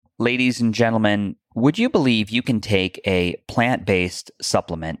Ladies and gentlemen, would you believe you can take a plant-based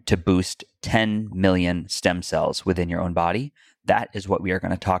supplement to boost 10 million stem cells within your own body? That is what we are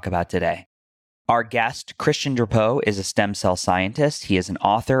going to talk about today. Our guest, Christian Drapeau, is a stem cell scientist. He is an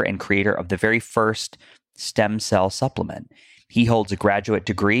author and creator of the very first stem cell supplement. He holds a graduate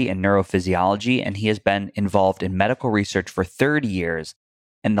degree in neurophysiology, and he has been involved in medical research for 30 years,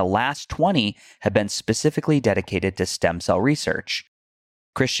 and the last 20 have been specifically dedicated to stem cell research.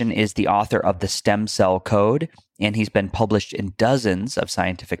 Christian is the author of the Stem Cell Code, and he's been published in dozens of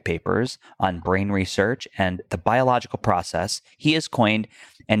scientific papers on brain research and the biological process. He has coined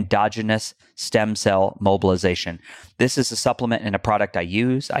endogenous stem cell mobilization. This is a supplement and a product I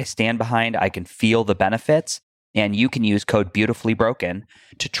use, I stand behind, I can feel the benefits, and you can use code Beautifully Broken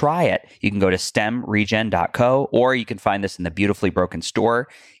to try it. You can go to stemregen.co, or you can find this in the Beautifully Broken store.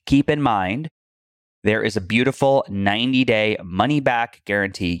 Keep in mind, there is a beautiful 90-day money-back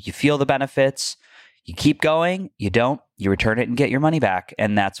guarantee. You feel the benefits, you keep going, you don't, you return it and get your money back.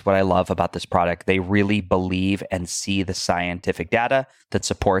 And that's what I love about this product. They really believe and see the scientific data that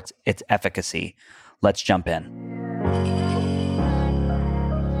supports its efficacy. Let's jump in.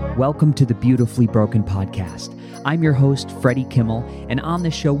 Welcome to the Beautifully Broken podcast. I'm your host, Freddie Kimmel, and on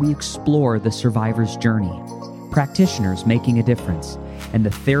this show we explore the survivor's journey, practitioners making a difference, and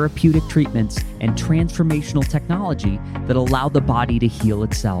the therapeutic treatments and transformational technology that allow the body to heal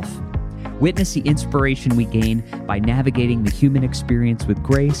itself. Witness the inspiration we gain by navigating the human experience with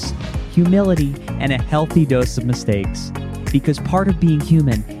grace, humility, and a healthy dose of mistakes. Because part of being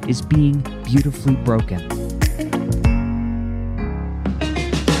human is being beautifully broken.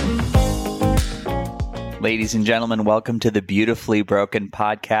 Ladies and gentlemen, welcome to the Beautifully Broken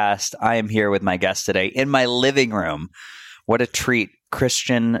podcast. I am here with my guest today in my living room. What a treat.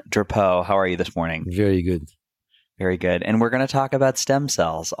 Christian Drapeau, how are you this morning? Very good. Very good. And we're going to talk about stem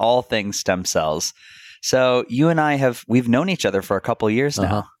cells, all things stem cells. So you and I we've known each other for a couple of years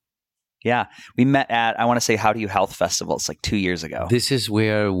now. Yeah. We met at, I want to say, How Do You Health Festival. It's like 2 years ago. This is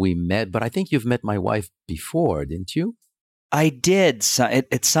where we met, but I think you've met my wife before, didn't you? I did. So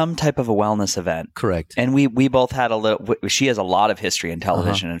it's some type of a wellness event. Correct. And we both had a little, she has a lot of history in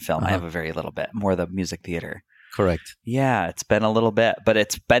television and film. I have a very little bit, more the music theater. Correct. Yeah, it's been a little bit, but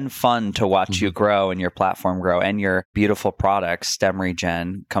it's been fun to watch you grow and your platform grow and your beautiful products,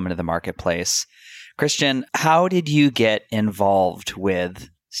 StemRegen, come into the marketplace. Christian, how did you get involved with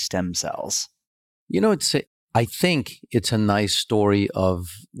stem cells? You know, I think it's a nice story of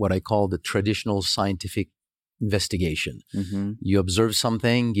what I call the traditional scientific investigation. You observe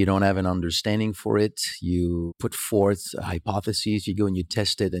something, you don't have an understanding for it, you put forth a hypothesis, you go and you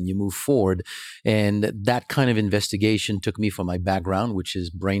test it and you move forward. And that kind of investigation took me from my background, which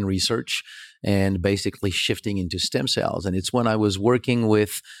is brain research, and basically shifting into stem cells. And it's when I was working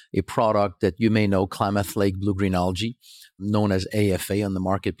with a product that you may know, Klamath Lake blue-green algae, known as AFA on the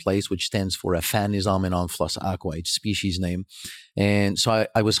marketplace, which stands for Aphanisum Flus aqua, its species name. And so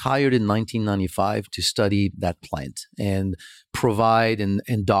I was hired in 1995 to study that plant and provide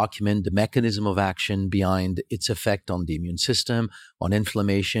and document the mechanism of action behind its effect on the immune system, on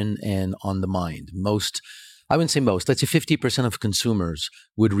inflammation, and on the mind. I wouldn't say most, let's say 50% of consumers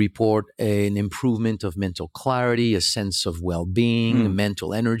would report an improvement of mental clarity, a sense of well-being,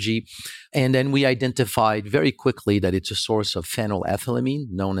 mental energy. And then we identified very quickly that it's a source of phenylethylamine,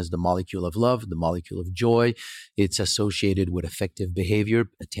 known as the molecule of love, the molecule of joy. It's associated with affective behavior,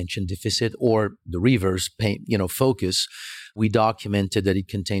 attention deficit, or the reverse, focus. We documented that it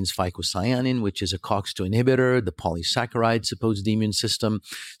contains phycocyanin, which is a COX-2 inhibitor. The polysaccharide supports the immune system.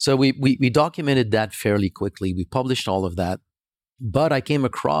 So we documented that fairly quickly. We published all of that. But I came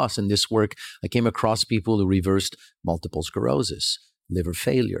across people who reversed multiple sclerosis, liver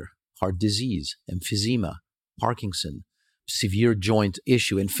failure, heart disease, emphysema, Parkinson, severe joint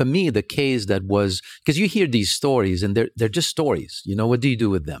issue. And for me, the case that was, because you hear these stories and they're just stories. What do you do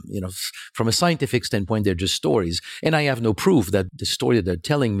with them? From a scientific standpoint, they're just stories. And I have no proof that the story that they're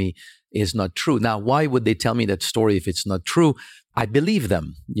telling me is not true. Now, why would they tell me that story if it's not true? I believe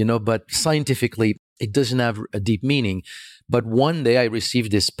them, but scientifically, it doesn't have a deep meaning. But one day I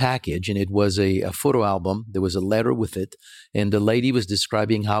received this package and it was a photo album. There was a letter with it. And the lady was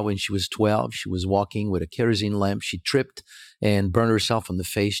describing how when she was 12, she was walking with a kerosene lamp. She tripped and burned herself on the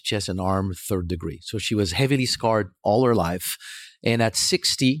face, chest, and arm, 3rd degree. So she was heavily scarred all her life. And at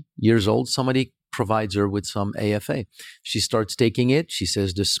 60 years old, somebody provides her with some AFA. She starts taking it. She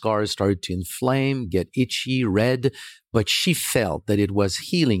says the scars started to inflame, get itchy, red, but she felt that it was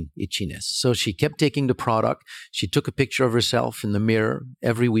healing itchiness. So she kept taking the product. She took a picture of herself in the mirror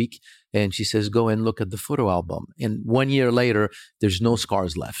every week, and she says, go and look at the photo album. And 1 year later, there's no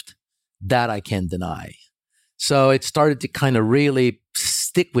scars left. That I can't deny. So it started to kind of really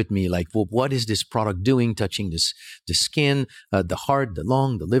stick with me, like, well, what is this product doing, touching the skin, the heart, the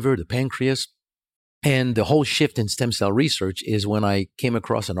lung, the liver, the pancreas? And the whole shift in stem cell research is when I came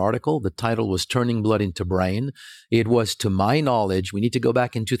across an article. The title was Turning Blood into Brain. It was, to my knowledge, we need to go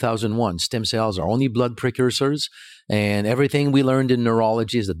back in 2001. Stem cells are only blood precursors, and everything we learned in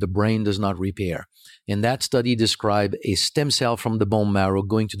neurology is that the brain does not repair. And that study described a stem cell from the bone marrow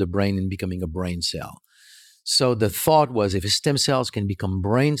going to the brain and becoming a brain cell. So the thought was, if stem cells can become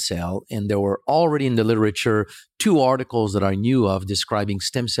brain cell, and there were already in the literature 2 articles that I knew of describing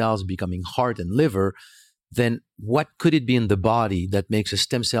stem cells becoming heart and liver, then what could it be in the body that makes a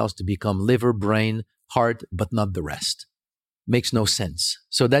stem cells to become liver, brain, heart, but not the rest? Makes no sense.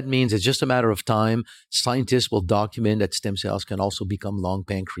 So that means it's just a matter of time. Scientists will document that stem cells can also become lung,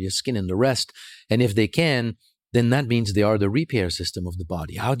 pancreas, skin, and the rest. And if they can, then that means they are the repair system of the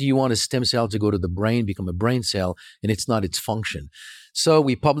body. How do you want a stem cell to go to the brain, become a brain cell, and it's not its function? So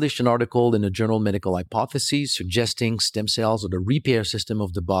we published an article in the journal Medical Hypotheses suggesting stem cells are the repair system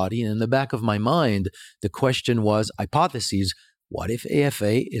of the body. And in the back of my mind, the question was, hypotheses, what if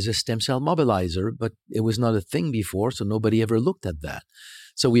AFA is a stem cell mobilizer? But it was not a thing before, so nobody ever looked at that.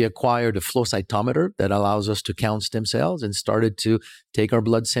 So we acquired a flow cytometer that allows us to count stem cells and started to take our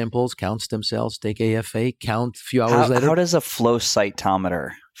blood samples, count stem cells, take AFA, count a few hours later. How does a flow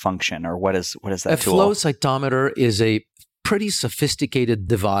cytometer function, or what is that tool? A flow cytometer is a pretty sophisticated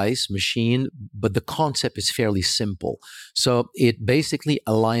device, machine, but the concept is fairly simple. So it basically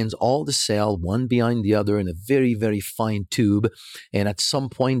aligns all the cell one behind the other in a very, very fine tube. And at some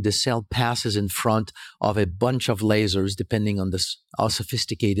point, the cell passes in front of a bunch of lasers, depending on how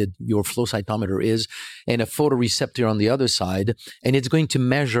sophisticated your flow cytometer is, and a photoreceptor on the other side. And it's going to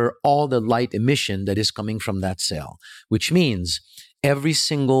measure all the light emission that is coming from that cell, which means every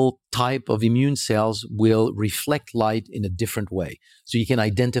single type of immune cells will reflect light in a different way. So you can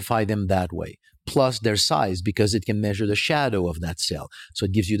identify them that way. Plus their size, because it can measure the shadow of that cell. So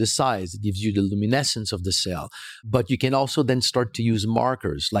it gives you the size, it gives you the luminescence of the cell. But you can also then start to use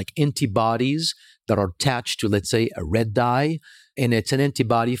markers like antibodies that are attached to, let's say, a red dye. And it's an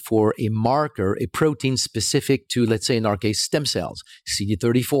antibody for a marker, a protein specific to, let's say, in our case, stem cells,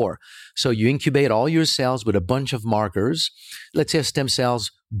 CD34. So you incubate all your cells with a bunch of markers. Let's say a stem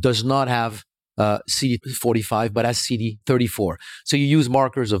cells does not have CD45, but has CD34. So you use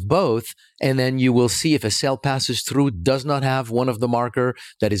markers of both, and then you will see if a cell passes through, does not have one of the marker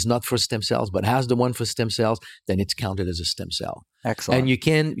that is not for stem cells, but has the one for stem cells, then it's counted as a stem cell. Excellent. And you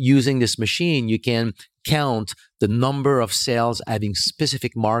can, using this machine, you can count the number of cells having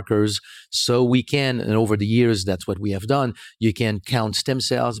specific markers. So we can, and over the years, that's what we have done. You can count stem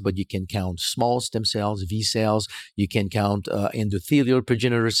cells, but you can count small stem cells, V cells. You can count endothelial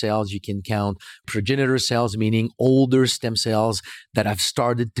progenitor cells. You can count progenitor cells, meaning older stem cells that have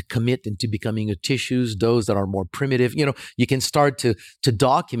started to commit into becoming a tissues, those that are more primitive. You know, you can start to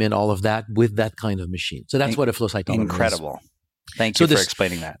document all of that with that kind of machine. So that's what a flow cytometer is. Incredible. Thank you for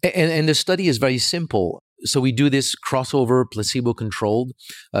explaining that. And the study is very simple. So we do this crossover, placebo-controlled,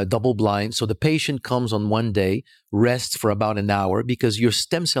 double-blind. So the patient comes on one day, rests for about an hour because your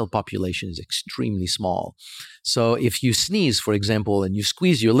stem cell population is extremely small. So if you sneeze, for example, and you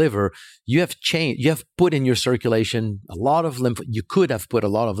squeeze your liver, you have put in your circulation a lot of you could have put a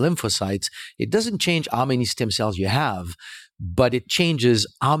lot of lymphocytes. It doesn't change how many stem cells you have, but it changes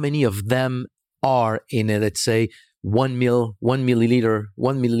how many of them are in a, let's say, 1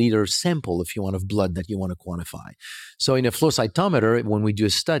 milliliter sample, if you want, of blood that you want to quantify. So in a flow cytometer, when we do a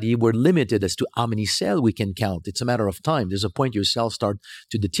study, we're limited as to how many cells we can count. It's a matter of time. There's a point your cells start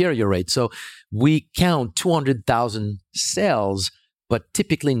to deteriorate. So we count 200,000 cells, but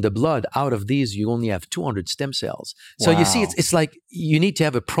typically in the blood, out of these, you only have 200 stem cells. So you see, it's like you need to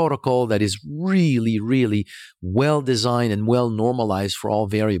have a protocol that is really, really well designed and well normalized for all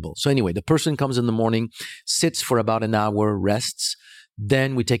variables. So anyway, the person comes in the morning, sits for about an hour, rests.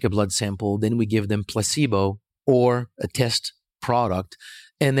 Then we take a blood sample. Then we give them placebo or a test product.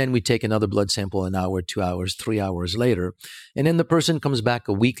 And then we take another blood sample an hour, 2 hours, 3 hours later. And then the person comes back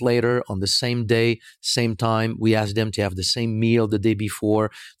a week later on the same day, same time. We ask them to have the same meal the day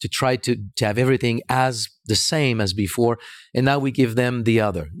before, to try to have everything as the same as before. And now we give them the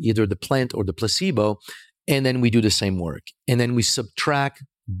other, either the plant or the placebo. And then we do the same work. And then we subtract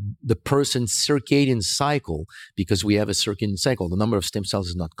the person's circadian cycle, because we have a circadian cycle, the number of stem cells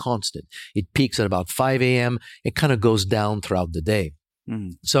is not constant. It peaks at about 5 a.m. It kind of goes down throughout the day.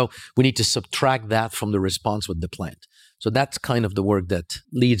 So we need to subtract that from the response with the plant. So that's kind of the work that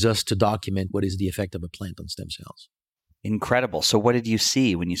leads us to document what is the effect of a plant on stem cells. Incredible. So what did you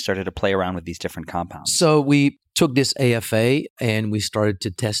see when you started to play around with these different compounds? So we took this AFA and we started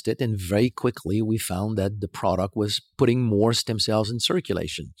to test it, and very quickly we found that the product was putting more stem cells in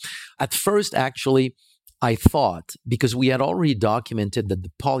circulation. At first, actually, I thought, because we had already documented that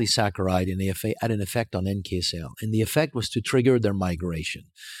the polysaccharide in AFA had an effect on NK cell, and the effect was to trigger their migration.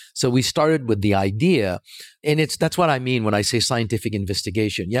 So we started with the idea, and that's what I mean when I say scientific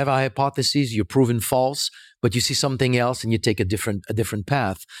investigation. You have a hypothesis, you're proven false, but you see something else and you take a different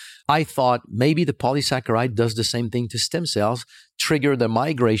path. I thought maybe the polysaccharide does the same thing to stem cells, trigger the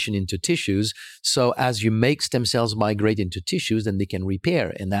migration into tissues. So as you make stem cells migrate into tissues, then they can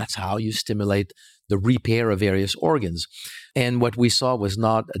repair. And that's how you stimulate the repair of various organs. And what we saw was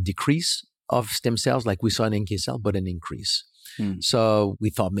not a decrease of stem cells like we saw in NK cell, but an increase. So we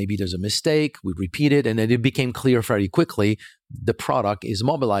thought maybe there's a mistake. We repeated, and then it became clear very quickly the product is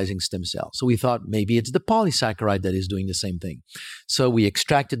mobilizing stem cells. So we thought maybe it's the polysaccharide that is doing the same thing. So we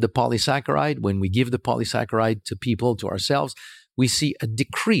extracted the polysaccharide. When we give the polysaccharide to people, to ourselves, we see a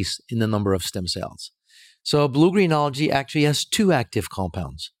decrease in the number of stem cells. So blue-green algae actually has two active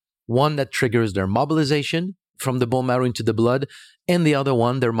compounds. One that triggers their mobilization from the bone marrow into the blood, and the other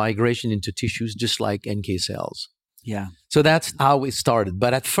one, their migration into tissues, just like NK cells. Yeah. So that's how it started.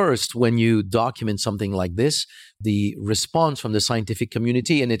 But at first, when you document something like this, the response from the scientific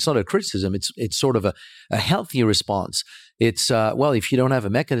community, and it's not a criticism, it's sort of a healthy response. It's, well, if you don't have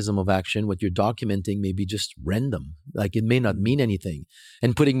a mechanism of action, what you're documenting may be just random. Like it may not mean anything.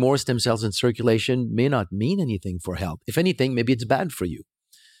 And putting more stem cells in circulation may not mean anything for health. If anything, maybe it's bad for you.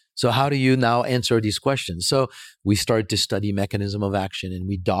 So how do you now answer these questions? So we started to study mechanism of action, and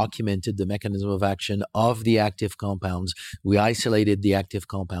we documented the mechanism of action of the active compounds. We isolated the active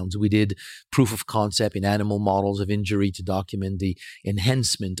compounds. We did proof of concept in animal models of injury to document the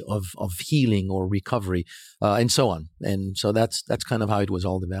enhancement of healing or recovery, and so on. And so that's kind of how it was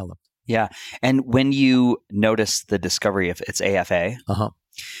all developed. Yeah. And when you noticed the discovery of its AFA,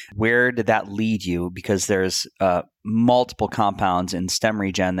 where did that lead you? Because there's multiple compounds in stem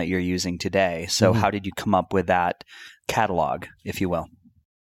regen that you're using today. So how did you come up with that catalog, if you will?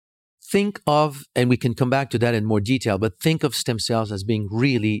 Think of, and we can come back to that in more detail, but think of stem cells as being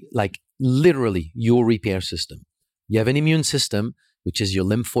really, like literally your repair system. You have an immune system, which is your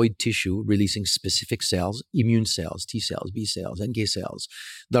lymphoid tissue releasing specific cells, immune cells, T cells, B cells, NK cells,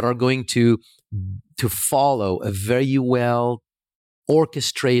 that are going to follow a very well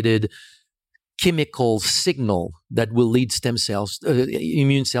orchestrated chemical signal that will lead stem cells,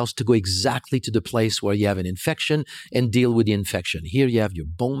 immune cells, to go exactly to the place where you have an infection and deal with the infection. Here you have your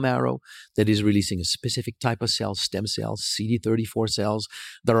bone marrow that is releasing a specific type of cells, stem cells, CD34 cells,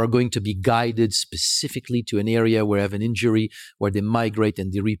 that are going to be guided specifically to an area where you have an injury, where they migrate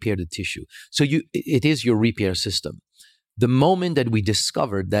and they repair the tissue. So it is your repair system. The moment that we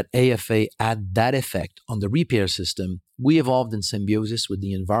discovered that AFA had that effect on the repair system, we evolved in symbiosis with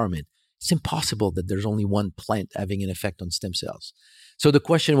the environment. It's impossible that there's only one plant having an effect on stem cells. So the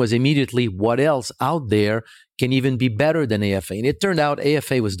question was immediately, what else out there can even be better than AFA? And it turned out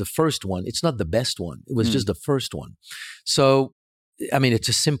AFA was the first one. It's not the best one. It was just the first one. So, I mean, it's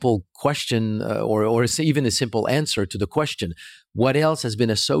a simple question, or it's even a simple answer to the question, what else has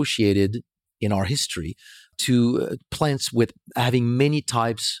been associated in our history to plants with having many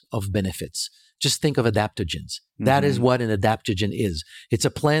types of benefits? Just think of adaptogens. That is what an adaptogen is. It's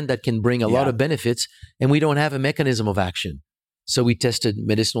a plant that can bring a lot of benefits, and we don't have a mechanism of action. So we tested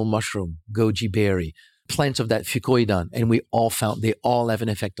medicinal mushroom, goji berry, plants of that fucoidan, and we all found they all have an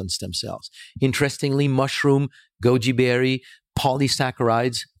effect on stem cells. Interestingly, mushroom, goji berry,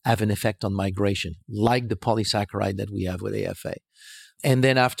 polysaccharides have an effect on migration, like the polysaccharide that we have with AFA. And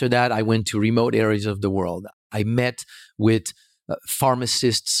then after that, I went to remote areas of the world. I met with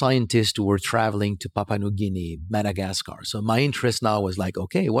pharmacists, scientists who were traveling to Papua New Guinea, Madagascar. So my interest now was like,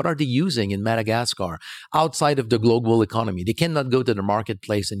 okay, what are they using in Madagascar outside of the global economy? They cannot go to the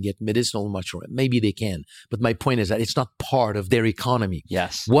marketplace and get medicinal mushroom. Maybe they can, but my point is that it's not part of their economy.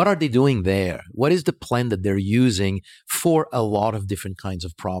 Yes. What are they doing there? What is the plant that they're using for a lot of different kinds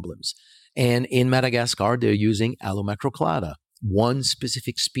of problems? And in Madagascar, they're using Allomacroclada, one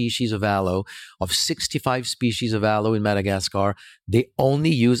specific species of aloe. Of 65 species of aloe in Madagascar, they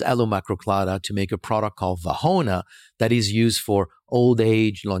only use Allomacroclada to make a product called Vahona that is used for old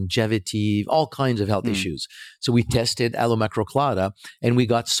age, longevity, all kinds of health issues. So we tested Allomacroclada, and we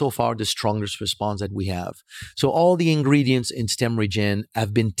got so far the strongest response that we have. So all the ingredients in Stem Regen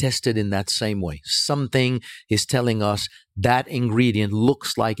have been tested in that same way. Something is telling us that ingredient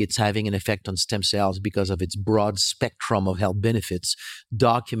looks like it's having an effect on stem cells because of its broad spectrum of health benefits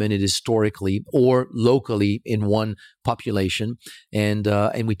documented historically or locally in one population. And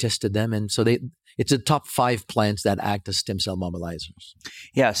we tested them. And so it's the top 5 plants that act as stem cell mobilizers.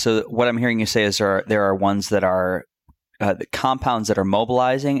 Yeah. So what I'm hearing you say is there are ones that are the compounds that are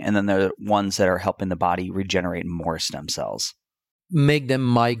mobilizing, and then there are ones that are helping the body regenerate more stem cells. Make them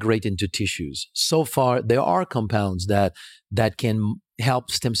migrate into tissues. So far, there are compounds that can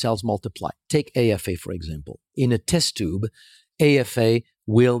help stem cells multiply. Take AFA, for example. In a test tube, AFA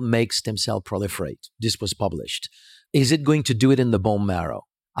will make stem cell proliferate. This was published. Is it going to do it in the bone marrow?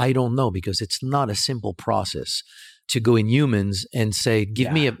 I don't know, because it's not a simple process to go in humans and say,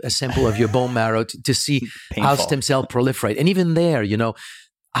 give me a sample of your bone marrow to see how stem cell proliferate. And even there,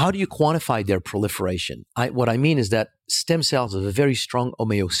 how do you quantify their proliferation? What I mean is that stem cells have a very strong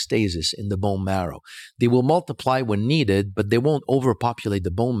homeostasis in the bone marrow. They will multiply when needed, but they won't overpopulate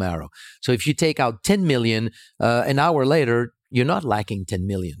the bone marrow. So if you take out 10 million, an hour later, you're not lacking 10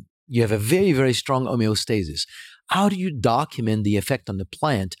 million. You have a very, very strong homeostasis. How do you document the effect on the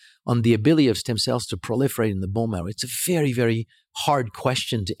plant on the ability of stem cells to proliferate in the bone marrow? It's a very, very hard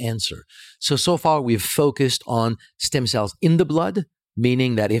question to answer. So far, we've focused on stem cells in the blood,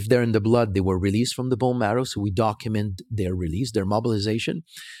 meaning that if they're in the blood, they were released from the bone marrow. So we document their release, their mobilization.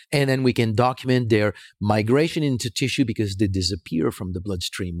 And then we can document their migration into tissue because they disappear from the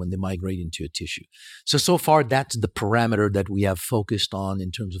bloodstream when they migrate into a tissue. So far, that's the parameter that we have focused on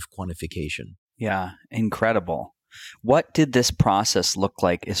in terms of quantification. Yeah, incredible. What did this process look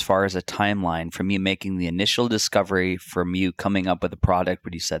like as far as a timeline from you making the initial discovery, from you coming up with a product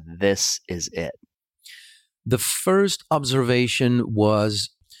where you said, this is it? The first observation was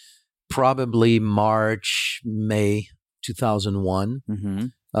probably May 2001.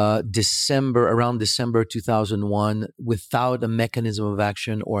 Around December 2001, without a mechanism of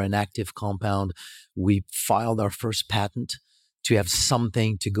action or an active compound, we filed our first patent to have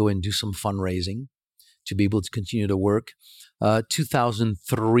something to go and do some fundraising, to be able to continue to work.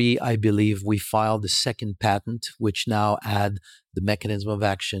 2003, I believe, we filed the second patent, which now had the mechanism of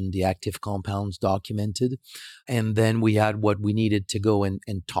action, the active compounds documented. And then we had what we needed to go and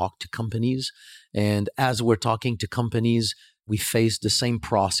talk to companies. And as we're talking to companies, we faced the same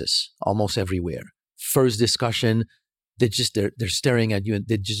process almost everywhere. First discussion, they're staring at you and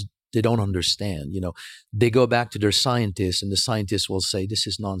they don't understand. They go back to their scientists, and the scientists will say, this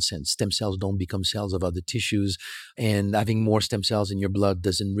is nonsense. Stem cells don't become cells of other tissues, and having more stem cells in your blood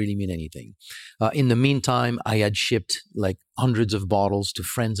doesn't really mean anything. In the meantime, I had shipped like hundreds of bottles to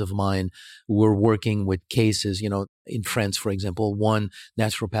friends of mine who were working with cases, in France, for example, one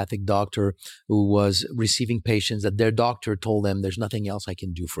naturopathic doctor who was receiving patients that their doctor told them, there's nothing else I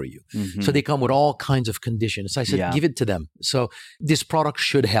can do for you. So they come with all kinds of conditions. So I said, give it to them. So this product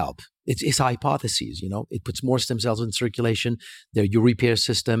should help. It's hypotheses, it puts more stem cells in circulation. Their repair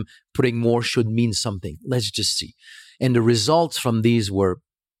system, putting more should mean something. Let's just see. And the results from these were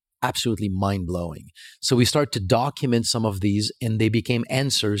absolutely mind-blowing. So we start to document some of these, and they became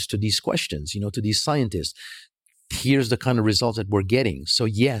answers to these questions, to these scientists. Here's the kind of results that we're getting. So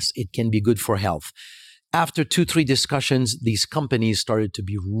yes, it can be good for health. After 2-3 discussions, these companies started to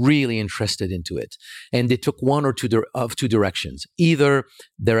be really interested into it. And they took one or two directions. Either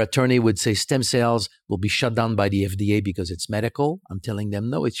their attorney would say stem cells will be shut down by the FDA because it's medical. I'm telling them,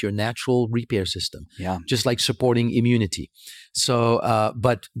 no, it's your natural repair system. Yeah. Just like supporting immunity. So,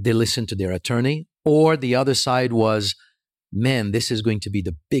 but they listened to their attorney. Or the other side was, man, this is going to be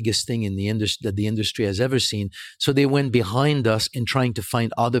the biggest thing in the industry that the industry has ever seen. So they went behind us in trying to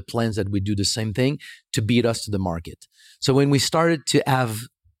find other plans that would do the same thing to beat us to the market. So when we started to have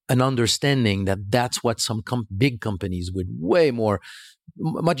an understanding that that's what some big companies with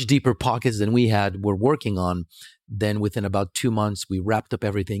much deeper pockets than we had were working on, then within about 2 months, we wrapped up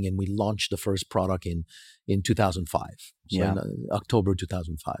everything and we launched the first product in 2005. So in October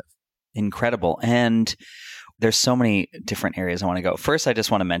 2005. Incredible. And there's so many different areas I want to go. First, I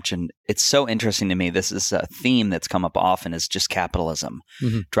just want to mention, it's so interesting to me. This is a theme that's come up often, is just capitalism,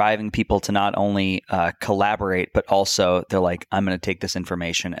 driving people to not only collaborate, but also they're like, I'm going to take this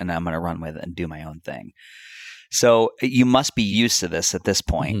information and I'm going to run with it and do my own thing. So you must be used to this at this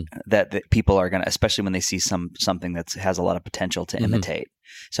point, that people are going to, especially when they see something that has a lot of potential to imitate.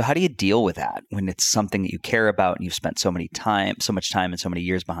 So how do you deal with that when it's something that you care about and you've spent so much time and so many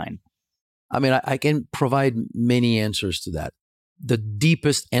years behind? I mean, I can provide many answers to that. the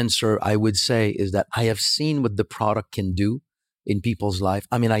deepest answer I would say is that I have seen what the product can do in people's life.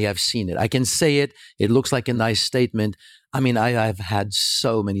 I mean, I have seen it. I can say it. It looks like a nice statement. I mean, I've had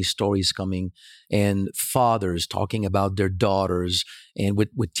so many stories coming and fathers talking about their daughters and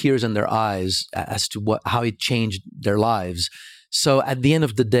with tears in their eyes as to how it changed their lives. So at the end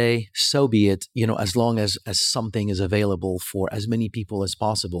of the day, so be it, as long as something is available for as many people as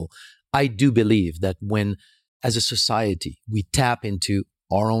possible. I do believe that when, as a society, we tap into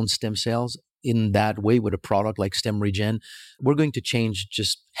our own stem cells in that way with a product like StemRegen, we're going to change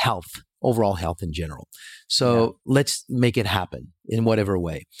just health, overall health in general. So let's make it happen in whatever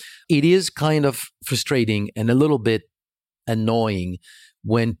way. It is kind of frustrating and a little bit annoying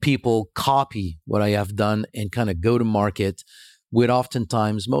when people copy what I have done and kind of go to market with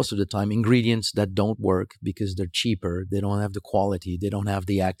oftentimes, most of the time, ingredients that don't work because they're cheaper, they don't have the quality, they don't have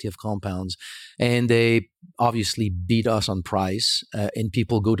the active compounds, and they obviously beat us on price, and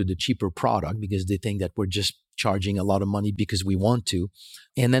people go to the cheaper product because they think that we're just charging a lot of money because we want to.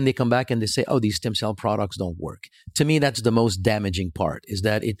 And then they come back and they say, oh, these stem cell products don't work. To me, that's the most damaging part, is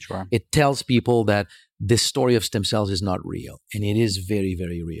that it tells people that this story of stem cells is not real, and it is very,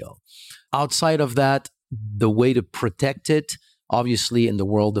 very real. Outside of that, the way to protect it, obviously, in the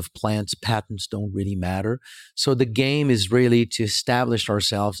world of plants, patents don't really matter. So the game is really to establish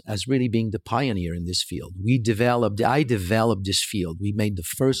ourselves as really being the pioneer in this field. I developed this field. We made the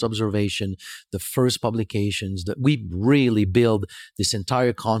first observation, the first publications, that we really build this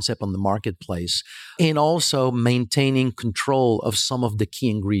entire concept on the marketplace, and also maintaining control of some of the key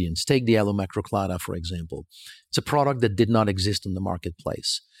ingredients. Take the Allomacroclada, for example. It's a product that did not exist on the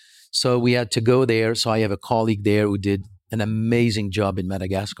marketplace. So we had to go there. So I have a colleague there who did an amazing job in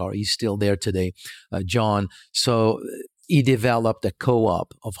Madagascar. He's still there today, John. So he developed a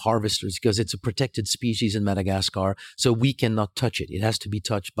co-op of harvesters because it's a protected species in Madagascar, so we cannot touch it. It has to be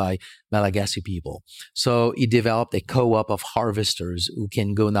touched by Malagasy people. So he developed a co-op of harvesters who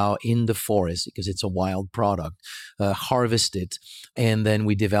can go now in the forest, because it's a wild product, harvest it. And then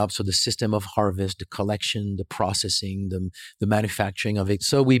we developed the system of harvest, the collection, the processing, the manufacturing of it.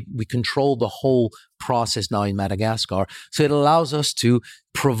 So we control the whole process now in Madagascar. So it allows us to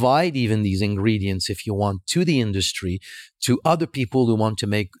provide even these ingredients, if you want, to the industry, to other people who want to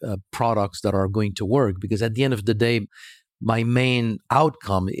make products that are going to work. Because at the end of the day, my main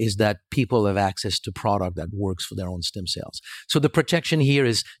outcome is that people have access to product that works for their own stem cells. So the protection here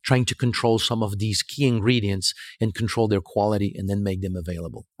is trying to control some of these key ingredients and control their quality and then make them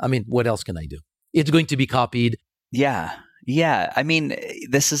available. I mean, what else can I do? It's going to be copied. Yeah. I mean,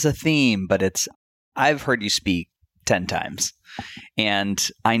 this is a theme, but I've heard you speak 10 times. And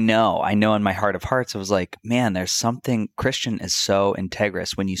I know in my heart of hearts, I was like, man, there's something. Christian is so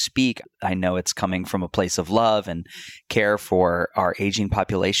integrous. When you speak, I know it's coming from a place of love and care for our aging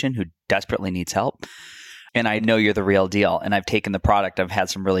population who desperately needs help. And I know you're the real deal. And I've taken the product. I've had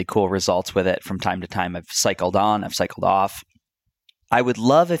some really cool results with it from time to time. I've cycled on, I've cycled off. I would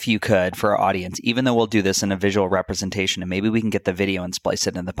love if you could, for our audience, even though we'll do this in a visual representation, and maybe we can get the video and splice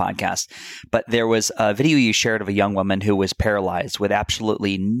it in the podcast. But there was a video you shared of a young woman who was paralyzed with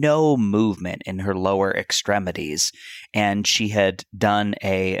absolutely no movement in her lower extremities. And she had done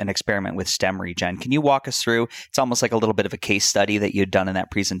an experiment with StemRegen. Can you walk us through? It's almost like a little bit of a case study that you'd done in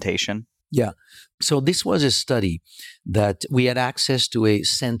that presentation. Yeah. So this was a study that we had access to a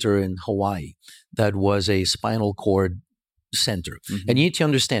center in Hawaii that was a spinal cord center. Mm-hmm. And you need to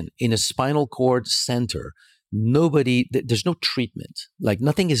understand, in a spinal cord center, there's no treatment. Like,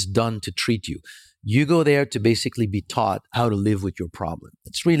 nothing is done to treat you. You go there to basically be taught how to live with your problem.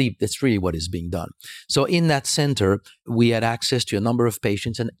 That's really what is being done. So in that center, we had access to a number of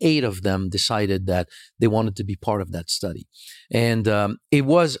patients, and 8 of them decided that they wanted to be part of that study. And it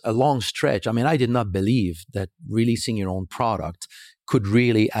was a long stretch. I mean, I did not believe that releasing your own product could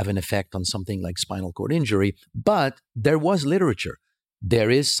really have an effect on something like spinal cord injury, but there was literature. There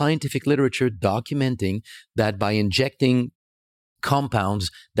is scientific literature documenting that by injecting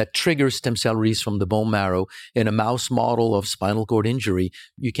compounds that trigger stem cell release from the bone marrow in a mouse model of spinal cord injury,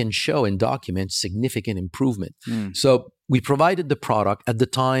 you can show and document significant improvement. So we provided the product. At the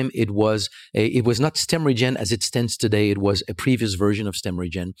time, it was not StemRegen as it stands today. It was a previous version of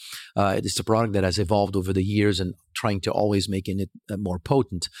StemRegen. It's a product that has evolved over the years and trying to always making it more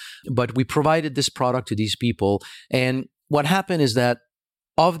potent. But we provided this product to these people. And what happened is that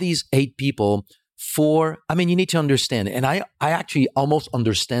of these 8 people, 4, you need to understand, and I actually almost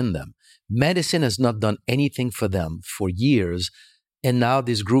understand them. Medicine has not done anything for them for years. And now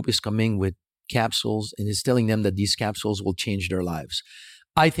this group is coming with capsules and is telling them that these capsules will change their lives.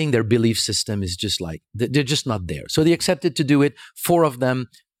 I think their belief system is just like, they're just not there. So they accepted to do it. 4 of them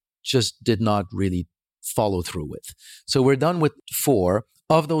just did not really follow through with. So we're done with 4.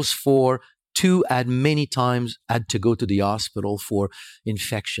 Of those 4, 2 had many times had to go to the hospital for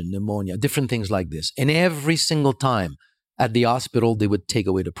infection, pneumonia, different things like this. And every single time at the hospital, they would take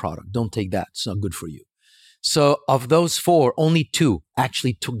away the product. Don't take that. It's not good for you. So of those 4, only 2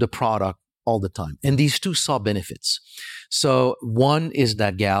 actually took the product all the time. And these 2 saw benefits. So one is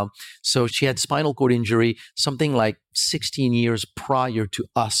that gal. So she had spinal cord injury, something like 16 years prior to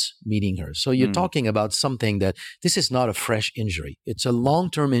us meeting her. So you're talking about something that this is not a fresh injury. It's a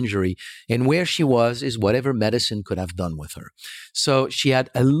long-term injury. And where she was is whatever medicine could have done with her. So she had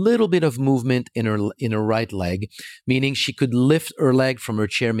a little bit of movement in her right leg, meaning she could lift her leg from her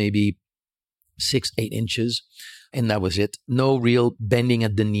chair maybe 6-8 inches. And that was it. No real bending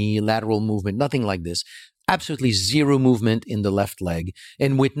at the knee, lateral movement, nothing like this. Absolutely zero movement in the left leg.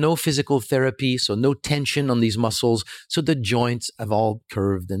 And with no physical therapy, so no tension on these muscles. So the joints have all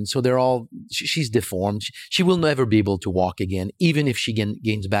curved. And so she's deformed. She will never be able to walk again, even if she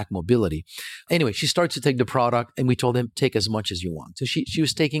gains back mobility. Anyway, she starts to take the product and we told them, take as much as you want. So she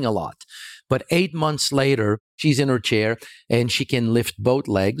was taking a lot. But 8 months later, she's in her chair and she can lift both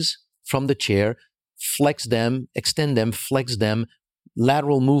legs from the chair, flex them, extend them, flex them,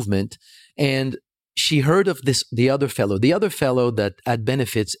 lateral movement. And she heard of the other fellow. The other fellow that had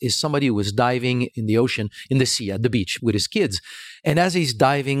benefits is somebody who was diving in the ocean, in the sea, at the beach with his kids. And as he's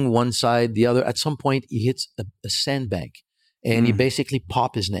diving one side, the other, at some point, he hits a sandbank and he basically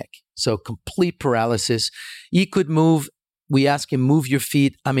popped his neck. So complete paralysis. He could move. We asked him, move your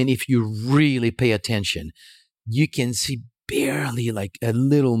feet. I mean, if you really pay attention, you can see barely like a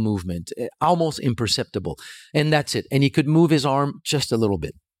little movement, almost imperceptible. And that's it. And he could move his arm just a little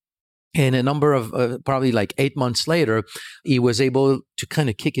bit. And a number of, probably like 8 months later, he was able to kind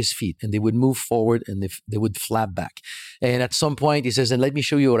of kick his feet and they would move forward and they would flap back. And at some point he says, and let me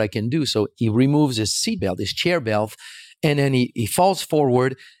show you what I can do. So he removes his seat belt, his chair belt, and then he falls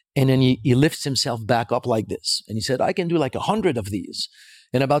forward and then he lifts himself back up like this. And he said, I can do like 100 of these.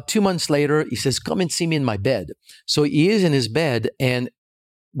 And about 2 months later, he says, come and see me in my bed. So he is in his bed. And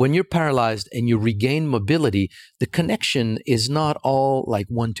when you're paralyzed and you regain mobility, the connection is not all like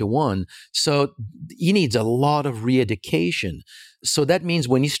one-to-one. So he needs a lot of re-education. So that means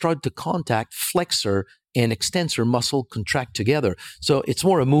when he started to contact, flexor and extensor muscle contract together. So it's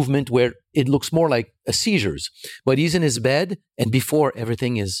more a movement where it looks more like a seizures. But he's in his bed and before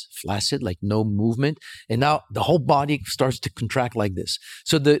everything is flaccid, like no movement. And now the whole body starts to contract like this.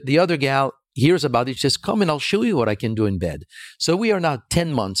 So the other gal hears about it, she says, come and I'll show you what I can do in bed. So we are now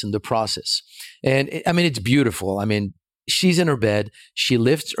 10 months in the process. And it's beautiful. I mean, she's in her bed. She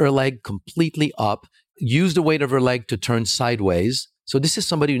lifts her leg completely up, use the weight of her leg to turn sideways. So this is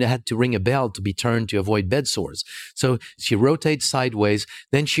somebody who had to ring a bell to be turned to avoid bed sores. So she rotates sideways.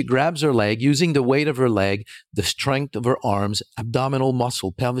 Then she grabs her leg using the weight of her leg, the strength of her arms, abdominal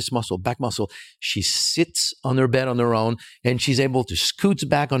muscle, pelvis muscle, back muscle. She sits on her bed on her own and she's able to scoot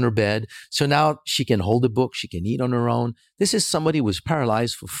back on her bed. So now she can hold a book. She can eat on her own. This is somebody who was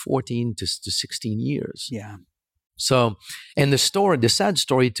paralyzed for 14 to 16 years. Yeah. So, and the sad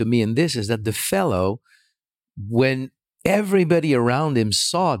story to me in this is that the fellow, when everybody around him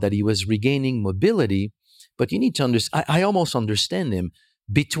saw that he was regaining mobility, but you need to understand, I almost understand him,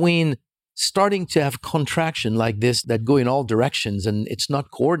 between starting to have contraction like this that go in all directions and it's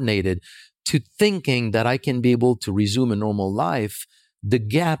not coordinated, to thinking that I can be able to resume a normal life. The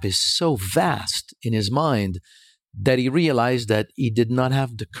gap is so vast in his mind that he realized that he did not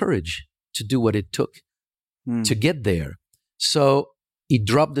have the courage to do what it took to get there. So he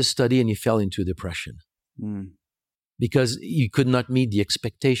dropped the study and he fell into depression. Because he could not meet the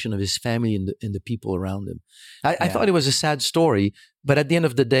expectation of his family and the people around him. I thought it was a sad story, but at the end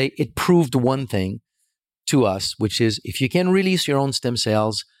of the day, it proved one thing to us, which is if you can release your own stem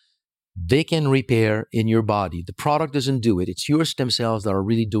cells, they can repair in your body. The product doesn't do it. It's your stem cells that are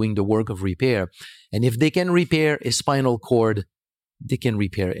really doing the work of repair. And if they can repair a spinal cord, they can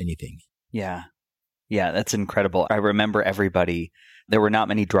repair anything. Yeah. Yeah, that's incredible. I remember there were not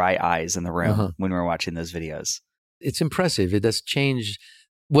many dry eyes in the room when we were watching those videos. It's impressive. It has changed.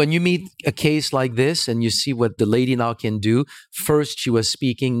 When you meet a case like this and you see what the lady now can do, first she was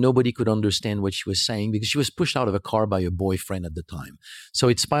speaking, nobody could understand what she was saying because she was pushed out of a car by a boyfriend at the time. So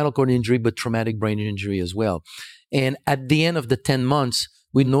it's spinal cord injury, but traumatic brain injury as well. And at the end of the 10 months,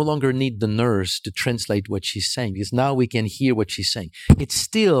 we no longer need the nurse to translate what she's saying because now we can hear what she's saying. It's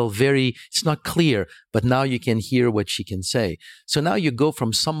still it's not clear, but now you can hear what she can say. So now you go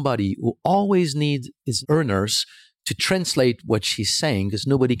from somebody who always needs her nurse to translate what she's saying, because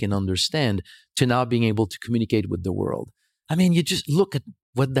nobody can understand, to now being able to communicate with the world. I mean, you just look at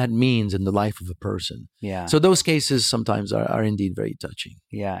what that means in the life of a person. Yeah. So those cases sometimes are indeed very touching.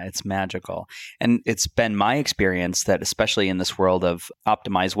 Yeah, it's magical. And it's been my experience that, especially in this world of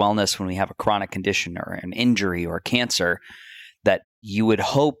optimized wellness, when we have a chronic condition or an injury or cancer, that you would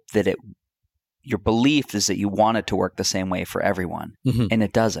hope that your belief is that you want it to work the same way for everyone. Mm-hmm. And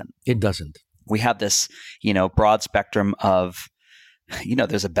it doesn't. It doesn't. We have this, broad spectrum of,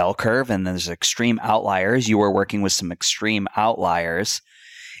 there's a bell curve and there's extreme outliers. You were working with some extreme outliers.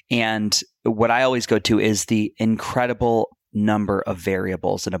 And what I always go to is the incredible number of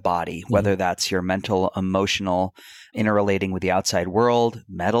variables in a body, whether that's your mental, emotional, interrelating with the outside world,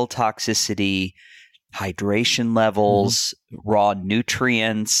 metal toxicity, hydration levels, raw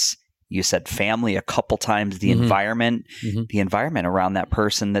nutrients. You said family a couple times, the environment around that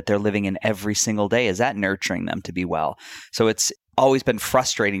person that they're living in every single day. Is that nurturing them to be well? So it's always been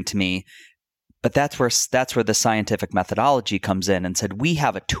frustrating to me, but that's where the scientific methodology comes in and said, we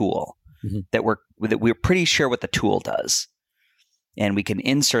have a tool that we're pretty sure what the tool does. And we can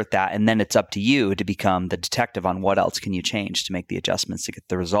insert that, and then it's up to you to become the detective on what else can you change to make the adjustments to get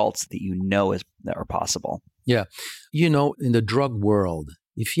the results that that are possible. Yeah. In the drug world,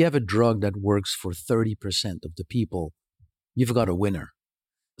 if you have a drug that works for 30% of the people, you've got a winner.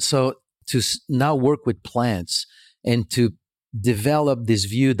 So to now work with plants and to develop this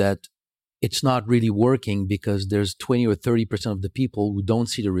view that it's not really working because there's 20 or 30% of the people who don't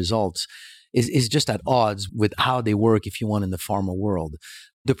see the results is just at odds with how they work, if you want, in the pharma world.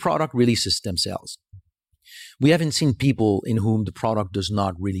 The product releases stem cells. We haven't seen people in whom the product does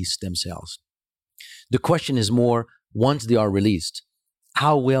not release stem cells. The question is more, once they are released,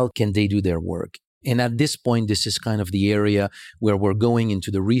 how well can they do their work? And at this point, this is kind of the area where we're going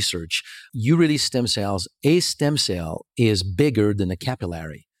into the research. You release stem cells. A stem cell is bigger than a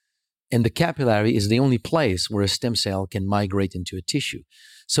capillary. And the capillary is the only place where a stem cell can migrate into a tissue.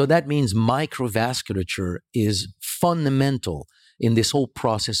 So that means microvasculature is fundamental in this whole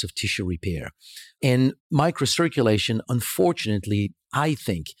process of tissue repair. And microcirculation, unfortunately, I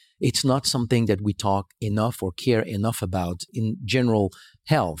think it's not something that we talk enough or care enough about in general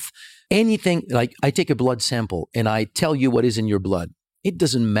health. Anything, like I take a blood sample and I tell you what is in your blood. It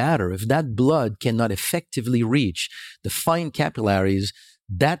doesn't matter if that blood cannot effectively reach the fine capillaries.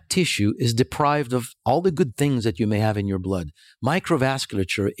 That tissue is deprived of all the good things that you may have in your blood.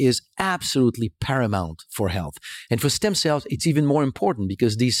 Microvasculature is absolutely paramount for health. And for stem cells, it's even more important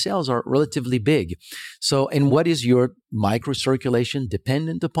because these cells are relatively big. So, and what is your microcirculation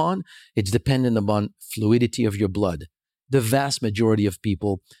dependent upon? It's dependent upon fluidity of your blood. The vast majority of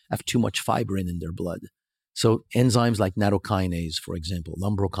people have too much fibrin in their blood. So enzymes like nattokinase, for example,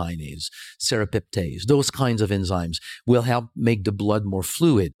 lumbrokinase, serrapeptase, those kinds of enzymes will help make the blood more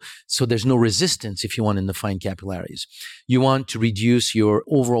fluid. So there's no resistance, if you want, in the fine capillaries. You want to reduce your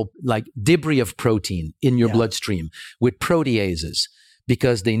overall debris of protein in your bloodstream with proteases,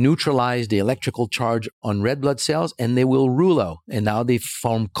 because they neutralize the electrical charge on red blood cells and they will rouleau. And now they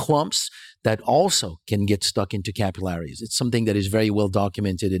form clumps that also can get stuck into capillaries. It's something that is very well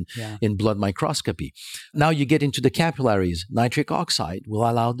documented in blood microscopy. Now you get into the capillaries. Nitric oxide will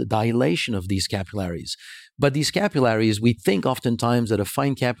allow the dilation of these capillaries. But these capillaries, we think oftentimes that a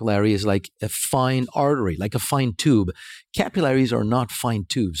fine capillary is like a fine artery, like a fine tube. Capillaries are not fine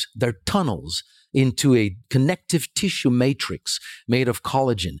tubes. They're tunnels into a connective tissue matrix made of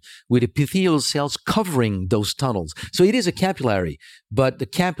collagen with epithelial cells covering those tunnels. So it is a capillary, but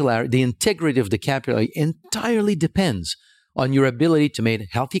the integrity of the capillary entirely depends on your ability to make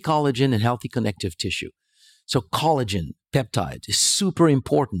healthy collagen and healthy connective tissue. So collagen peptide is super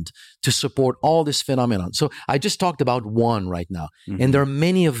important to support all this phenomenon. So I just talked about one right now. And there are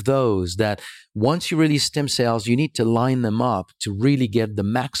many of those that once you release stem cells, you need to line them up to really get the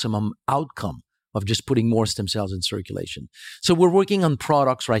maximum outcome of just putting more stem cells in circulation. So we're working on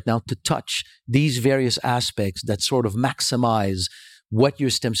products right now to touch these various aspects that sort of maximize what your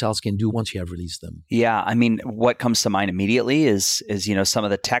stem cells can do once you have released them. Yeah, I mean, what comes to mind immediately is some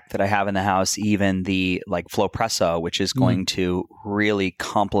of the tech that I have in the house, even the Flowpresso, which is going to really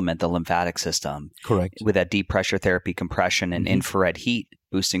complement the lymphatic system. Correct. With that deep pressure therapy compression and infrared heat,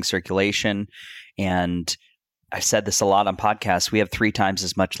 boosting circulation. And I've said this a lot on podcasts. We have 3 times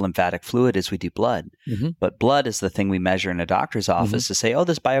as much lymphatic fluid as we do blood. But blood is the thing we measure in a doctor's office to say, oh,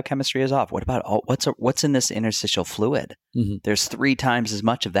 this biochemistry is off. What about what's in this interstitial fluid? There's 3 times as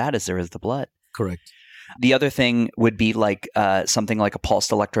much of that as there is the blood. Correct. The other thing would be something like a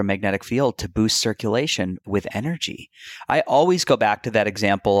pulsed electromagnetic field to boost circulation with energy. I always go back to that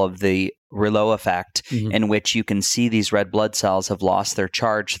example of the Rouleau effect, in which you can see these red blood cells have lost their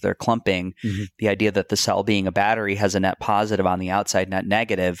charge, they're clumping. The idea that the cell being a battery has a net positive on the outside, net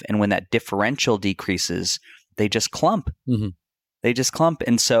negative. And when that differential decreases, they just clump. They just clump.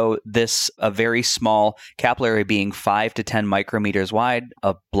 And so a very small capillary being 5 to 10 micrometers wide,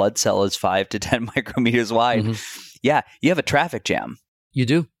 a blood cell is 5 to 10 micrometers wide. Yeah, you have a traffic jam. You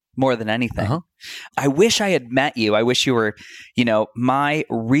do. More than anything. I wish I had met you. I wish you were, I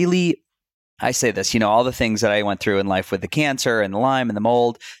say this, all the things that I went through in life with the cancer and the Lyme and the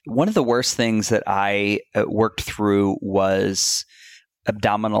mold. One of the worst things that I worked through was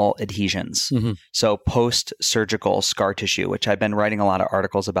abdominal adhesions. So post-surgical scar tissue, which I've been writing a lot of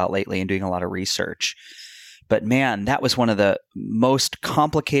articles about lately and doing a lot of research. But man, that was one of the most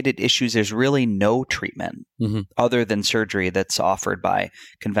complicated issues. There's really no treatment other than surgery that's offered by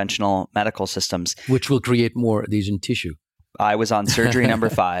conventional medical systems. Which will create more adhesion tissue. I was on surgery number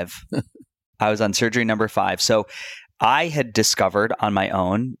 5. So I had discovered on my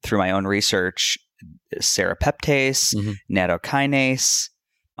own, through my own research, serrapeptase, nattokinase,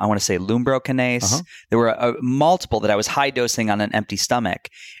 I want to say lumbrokinase. There were multiple that I was high dosing on an empty stomach.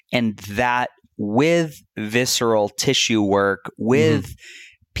 And that with visceral tissue work, with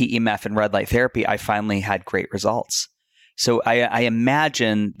PEMF and red light therapy, I finally had great results. So I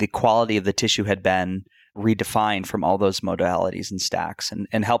imagine the quality of the tissue had been redefined from all those modalities and stacks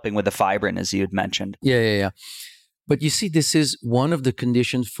and helping with the fibrin, as you had mentioned. Yeah. But you see, this is one of the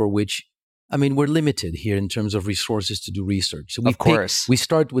conditions for which, we're limited here in terms of resources to do research. So of course. We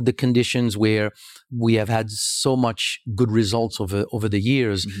start with the conditions where we have had so much good results over the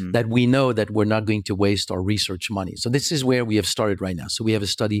years that we know that we're not going to waste our research money. So this is where we have started right now. So we have a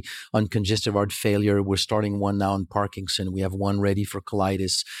study on congestive heart failure. We're starting one now on Parkinson. We have one ready for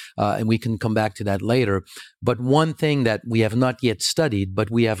colitis, and we can come back to that later. But one thing that we have not yet studied, but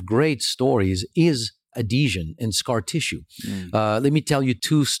we have great stories, is adhesion and scar tissue. Let me tell you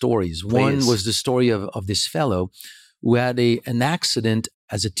 2 stories. Please. One was the story of this fellow who had an accident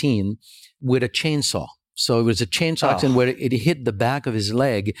as a teen with a chainsaw. So it was a chainsaw accident where it hit the back of his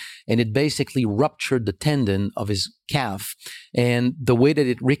leg and it basically ruptured the tendon of his calf. And the way that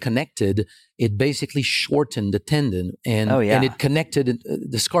it reconnected, it basically shortened the tendon and it connected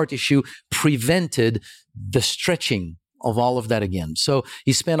the scar tissue, prevented the stretching of all of that again. So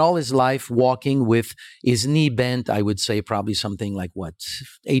he spent all his life walking with his knee bent, I would say probably something like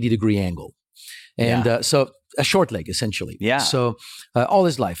 80-degree angle. And so a short leg, essentially. Yeah. So all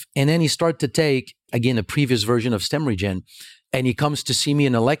his life. And then he started to take, again, a previous version of StemRegen. And he comes to see me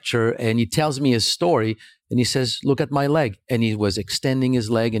in a lecture and he tells me his story. And he says, look at my leg. And he was extending his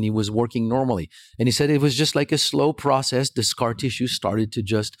leg and he was working normally. And he said it was just like a slow process. The scar tissue started to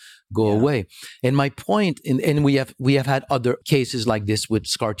just go away. And my point, and we have had other cases like this with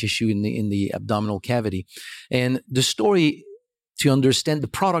scar tissue in the abdominal cavity. And the story, to understand, the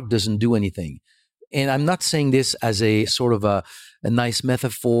product doesn't do anything. And I'm not saying this as a sort of a nice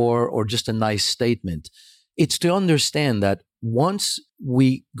metaphor or just a nice statement. It's to understand that once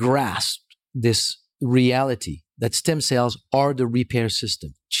we grasp this reality that stem cells are the repair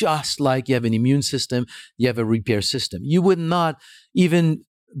system, just like you have an immune system, you have a repair system. You would not even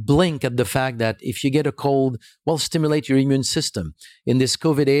blink at the fact that if you get a cold, stimulate your immune system. In this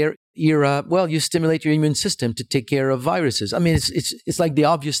COVID era, you stimulate your immune system to take care of viruses. It's like the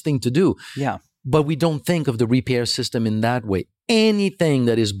obvious thing to do. Yeah. But we don't think of the repair system in that way. Anything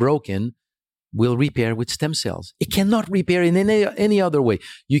that is broken will repair with stem cells. It cannot repair in any other way.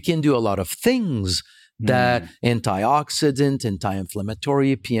 You can do a lot of things that antioxidant,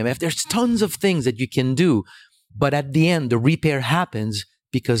 anti-inflammatory, PMF, there's tons of things that you can do. But at the end, the repair happens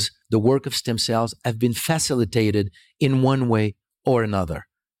because the work of stem cells have been facilitated in one way or another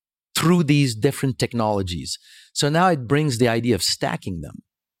through these different technologies. So now it brings the idea of stacking them.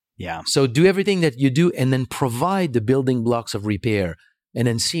 Yeah. So do everything that you do and then provide the building blocks of repair and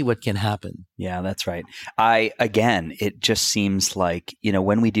then see what can happen. Yeah, that's right. It just seems like,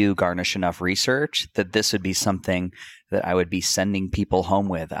 when we do garnish enough research, that this would be something that I would be sending people home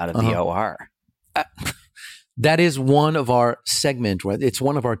with out of the OR. That is one of our segment, right? It's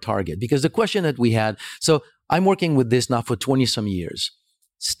one of our target, because the question that we had, so I'm working with this now for 20 some years.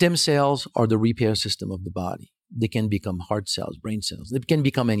 Stem cells are the repair system of the body. They can become heart cells, brain cells. They can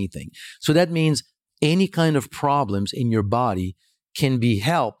become anything. So that means any kind of problems in your body can be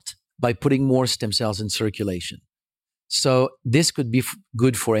helped by putting more stem cells in circulation. So this could be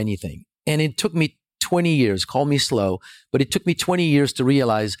good for anything. And it took me 20 years, call me slow, but it took me 20 years to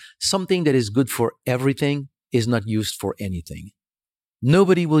realize something that is good for everything is not used for anything.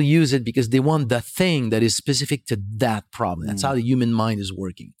 Nobody will use it because they want the thing that is specific to that problem. That's how the human mind is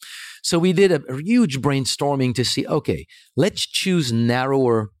working. So we did a huge brainstorming to see, okay, let's choose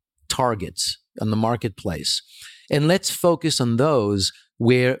narrower targets on the marketplace. And let's focus on those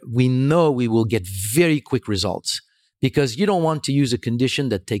where we know we will get very quick results. Because you don't want to use a condition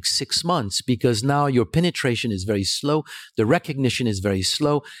that takes 6 months, because now your penetration is very slow, the recognition is very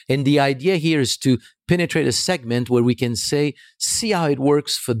slow. And the idea here is to penetrate a segment where we can say, see how it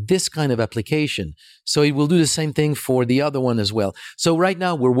works for this kind of application. So it will do the same thing for the other one as well. So right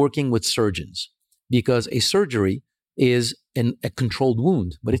now we're working with surgeons, because a surgery is a controlled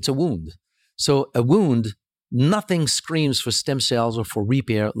wound, but it's a wound. So a wound, nothing screams for stem cells or for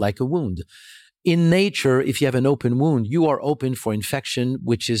repair like a wound. In nature, if you have an open wound, you are open for infection,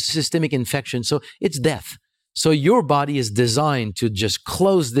 which is systemic infection. So it's death. So your body is designed to just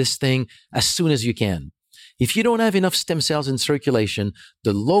close this thing as soon as you can. If you don't have enough stem cells in circulation,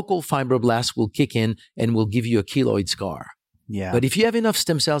 the local fibroblasts will kick in and will give you a keloid scar. Yeah. But if you have enough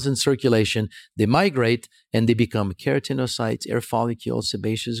stem cells in circulation, they migrate and they become keratinocytes, hair follicles,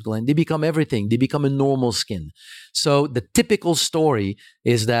 sebaceous gland. They become everything. They become a normal skin. So the typical story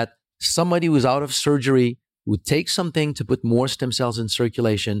is that somebody who's out of surgery would take something to put more stem cells in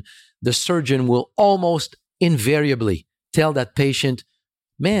circulation. The surgeon will almost invariably tell that patient,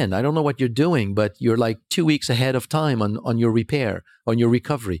 man, I don't know what you're doing, but you're like 2 weeks ahead of time on your repair, on your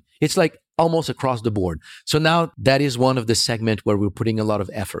recovery. It's like almost across the board. So now that is one of the segment where we're putting a lot of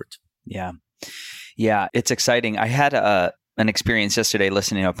effort. Yeah. Yeah. It's exciting. I had an experience yesterday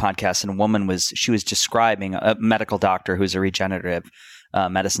listening to a podcast, and a woman was describing, a medical doctor who's a regenerative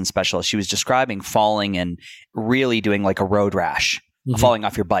medicine specialist. She was describing falling and really doing like a road rash, falling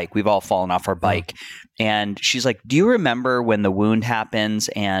off your bike. We've all fallen off our bike. And she's like, do you remember when the wound happens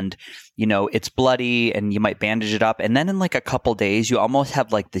and, it's bloody and you might bandage it up, and then in like a couple days, you almost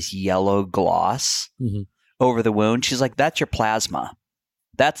have like this yellow gloss over the wound? She's like, that's your plasma.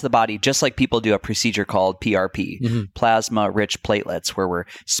 That's the body, just like people do a procedure called PRP, plasma-rich platelets, where we're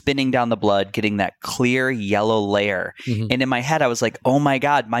spinning down the blood, getting that clear yellow layer. And in my head, I was like, oh my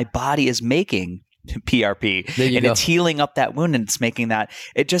God, my body is making PRP, and it's healing up that wound, and it's making that.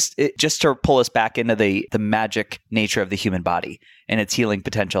 It just to pull us back into the magic nature of the human body and its healing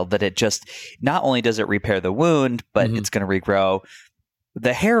potential, that it just, not only does it repair the wound, but it's going to regrow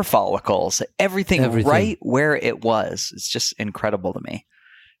the hair follicles, everything right where it was. It's just incredible to me.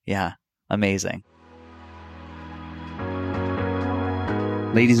 Yeah, amazing.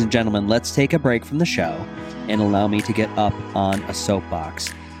 Ladies and gentlemen, let's take a break from the show and allow me to get up on a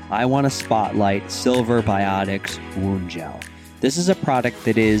soapbox. I want to spotlight Silver Biotics Wound Gel. This is a product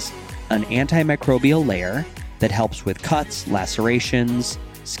that is an antimicrobial layer that helps with cuts, lacerations,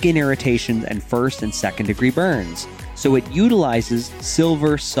 skin irritations, and first and second degree burns. So it utilizes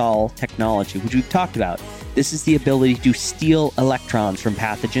silver sol technology, which we've talked about. This is the ability to steal electrons from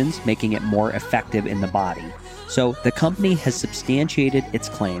pathogens, making it more effective in the body. So the company has substantiated its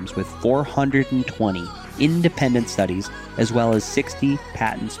claims with 420 independent studies, as well as 60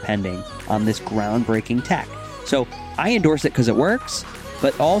 patents pending on this groundbreaking tech. So I endorse it because it works,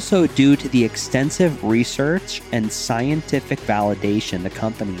 but also due to the extensive research and scientific validation the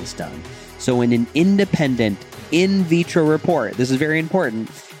company has done. So in an independent in vitro report, this is very important,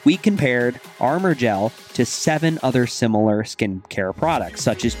 we compared Armor Gel to 7 other similar skincare products,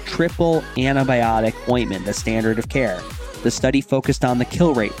 such as triple antibiotic ointment, the standard of care. The study focused on the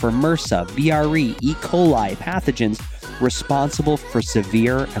kill rate for MRSA, VRE, E. coli pathogens responsible for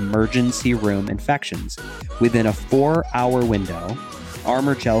severe emergency room infections. Within a 4-hour window,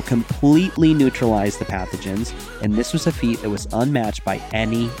 Armor Gel completely neutralized the pathogens, and this was a feat that was unmatched by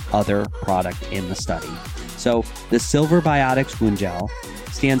any other product in the study. So the Silver Biotics Wound Gel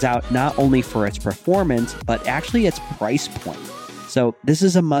stands out not only for its performance, but actually its price point. So this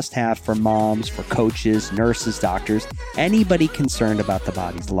is a must-have for moms, for coaches, nurses, doctors, anybody concerned about the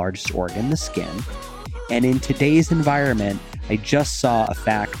body's largest organ, the skin. And in today's environment, I just saw a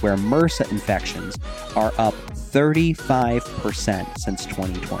fact where MRSA infections are up 35% since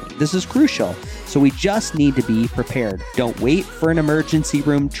 2020. This is crucial. So we just need to be prepared. Don't wait for an emergency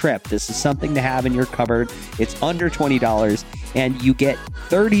room trip. This is something to have in your cupboard. It's under $20, and you get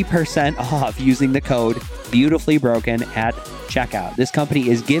 30% off using the code BeautifullyBroken at checkout. This company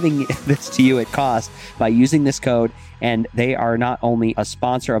is giving this to you at cost by using this code, and they are not only a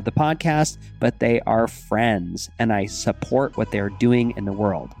sponsor of the podcast, but they are friends, and I support what they're doing in the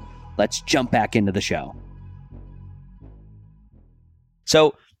world. Let's jump back into the show.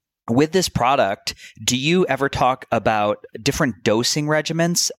 So with this product, do you ever talk about different dosing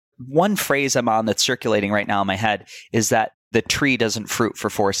regimens? One phrase I'm on that's circulating right now in my head is that the tree doesn't fruit for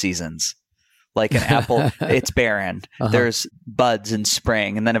 4 seasons. Like an apple, it's barren. There's buds in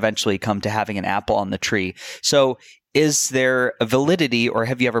spring, and then eventually come to having an apple on the tree. So is there a validity, or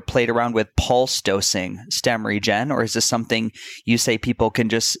have you ever played around with pulse dosing stem regen, or is this something you say people can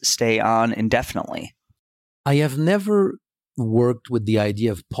just stay on indefinitely? I have never worked with the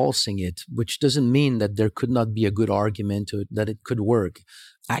idea of pulsing it, which doesn't mean that there could not be a good argument to it, that it could work.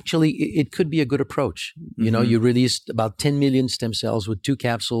 Actually, it could be a good approach. You know, you released about 10 million stem cells with 2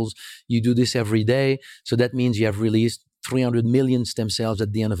 capsules. You do this every day. So that means you have released 300 million stem cells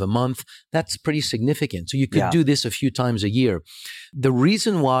at the end of a month. That's pretty significant. So you could do this a few times a year. The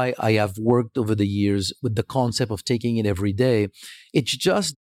reason why I have worked over the years with the concept of taking it every day, it's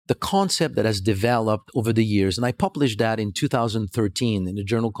just the concept that has developed over the years. And I published that in 2013 in a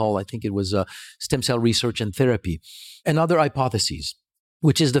journal called, I think it was Stem Cell Research and Therapy. Another hypothesis,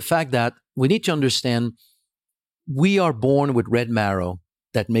 which is the fact that we need to understand we are born with red marrow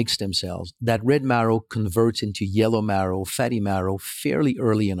that makes stem cells. That red marrow converts into yellow marrow, fatty marrow fairly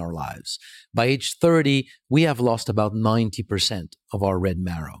early in our lives. By age 30, we have lost about 90% of our red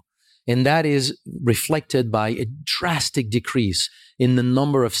marrow. And that is reflected by a drastic decrease in the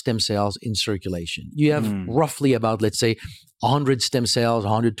number of stem cells in circulation. You have roughly about, let's say, 100 stem cells,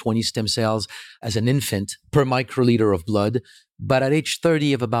 120 stem cells as an infant per microliter of blood. But at age 30,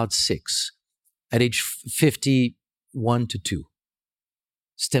 you have about 6. At age 50, 1 to 2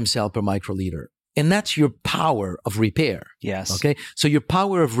 stem cell per microliter. And that's your power of repair. Yes. Okay. So your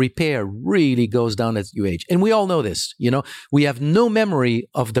power of repair really goes down as you age. And we all know this, you know, we have no memory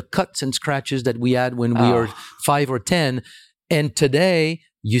of the cuts and scratches that we had when we were 5 or 10. And today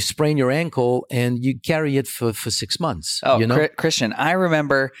you sprain your ankle and you carry it for 6 months. Oh, you know? Christian, I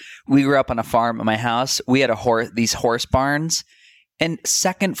remember we grew up on a farm at my house. We had these horse barns and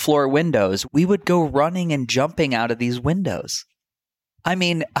second floor windows. We would go running and jumping out of these windows. I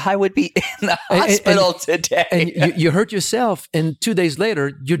mean, I would be in the hospital today. And you hurt yourself, and 2 days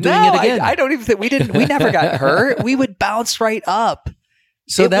later, you're doing it again. I don't even think we never got hurt. We would bounce right up.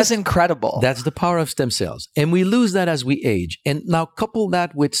 So that's incredible. That's the power of stem cells. And we lose that as we age. And now couple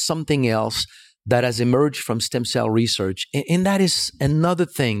that with something else that has emerged from stem cell research. And that is another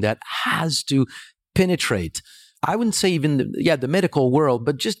thing that has to penetrate, I wouldn't say even the medical world,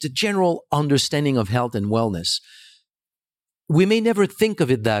 but just the general understanding of health and wellness. We may never think of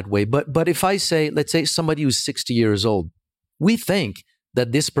it that way, but if I say, let's say somebody who's 60 years old, we think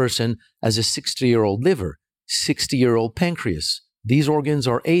that this person has a 60-year-old liver, 60-year-old pancreas. These organs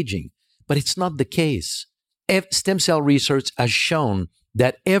are aging, but it's not the case. Stem cell research has shown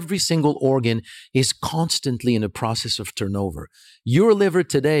that every single organ is constantly in a process of turnover. Your liver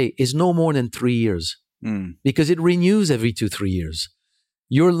today is no more than 3 years because it renews every 2-3 years.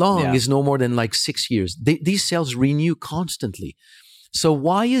 Your lung is no more than like 6 years. These cells renew constantly. So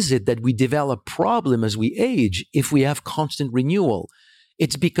why is it that we develop problem as we age if we have constant renewal?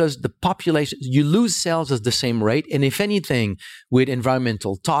 It's because the population, you lose cells at the same rate. And if anything, with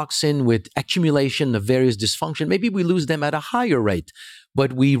environmental toxin, with accumulation of various dysfunction, maybe we lose them at a higher rate.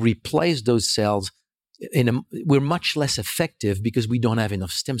 But we replace those cells, we're much less effective because we don't have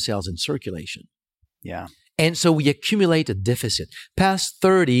enough stem cells in circulation. Yeah. And so we accumulate a deficit. Past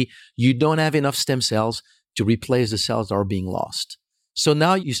 30, you don't have enough stem cells to replace the cells that are being lost. So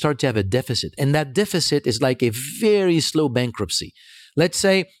now you start to have a deficit. And that deficit is like a very slow bankruptcy. Let's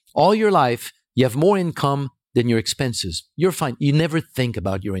say all your life, you have more income than your expenses. You're fine. You never think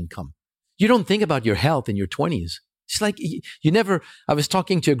about your income. You don't think about your health in your 20s. It's like I was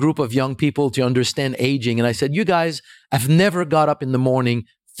talking to a group of young people to understand aging. And I said, you guys have never got up in the morning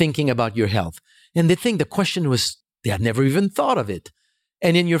thinking about your health. And the question was, they had never even thought of it.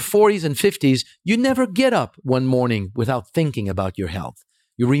 And in your 40s and 50s, you never get up one morning without thinking about your health.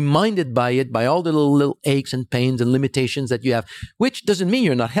 You're reminded by it, by all the little aches and pains and limitations that you have, which doesn't mean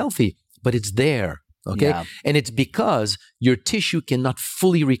you're not healthy, but it's there. Okay. Yeah. And it's because your tissue cannot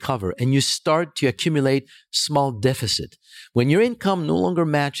fully recover and you start to accumulate small deficit. When your income no longer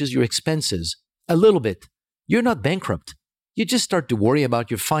matches your expenses a little bit, you're not bankrupt. You just start to worry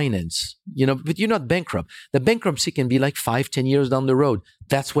about your finance, but you're not bankrupt. The bankruptcy can be like 5-10 years down the road.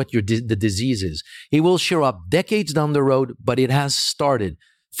 That's what the disease is. It will show up decades down the road, but it has started.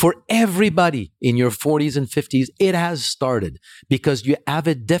 For everybody in your 40s and 50s, it has started because you have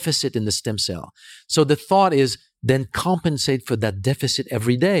a deficit in the stem cell. So the thought is then compensate for that deficit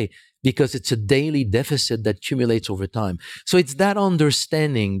every day because it's a daily deficit that accumulates over time. So it's that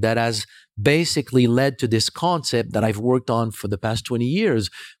understanding that has basically led to this concept that I've worked on for the past 20 years,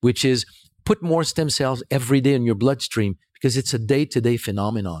 which is put more stem cells every day in your bloodstream because it's a day-to-day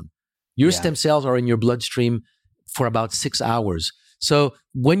phenomenon. Your stem cells are in your bloodstream for about 6 hours. So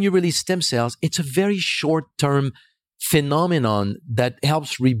when you release stem cells, it's a very short-term phenomenon that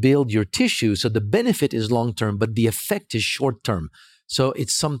helps rebuild your tissue. So the benefit is long-term, but the effect is short-term. So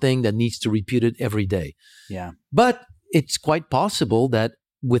it's something that needs to be repeated every day. Yeah. But it's quite possible that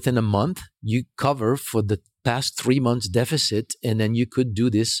within a month, you cover for the past 3 months deficit, and then you could do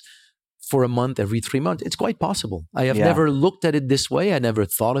this for a month every 3 months. It's quite possible. I have never looked at it this way. I never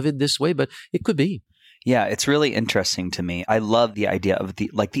thought of it this way, but it could be. Yeah, it's really interesting to me. I love the idea of the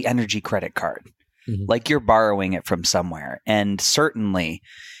energy credit card. Mm-hmm. Like you're borrowing it from somewhere. And certainly,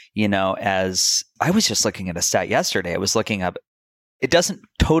 as I was just looking at a stat yesterday, I was looking up, it doesn't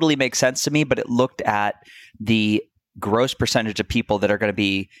totally make sense to me, but it looked at the gross percentage of people that are going to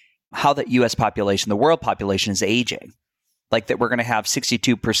be how the US population, the world population is aging. Like that we're going to have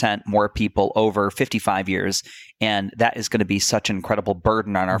 62% more people over 55 years. And that is going to be such an incredible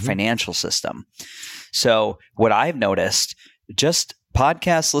burden on our financial system. So what I've noticed, just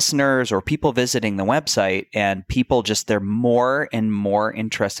podcast listeners or people visiting the website and people they're more and more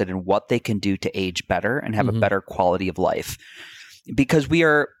interested in what they can do to age better and have a better quality of life. Because we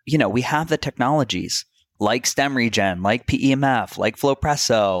have the technologies like stem regen, like PEMF, like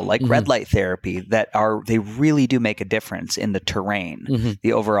Flowpresso, like red light therapy they really do make a difference in the terrain,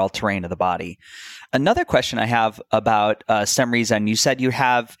 the overall terrain of the body. Another question I have about stem regen, you said you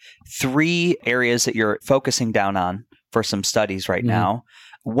have 3 areas that you're focusing down on for some studies right now.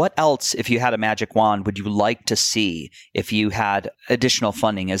 What else, if you had a magic wand, would you like to see if you had additional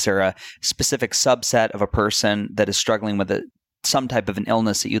funding? Is there a specific subset of a person that is struggling with some type of an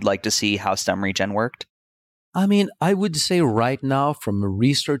illness that you'd like to see how stem regen worked? I mean, I would say right now, from a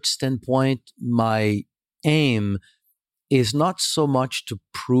research standpoint, my aim is not so much to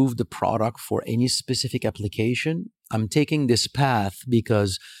prove the product for any specific application. I'm taking this path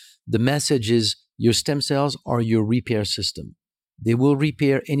because the message is your stem cells are your repair system. They will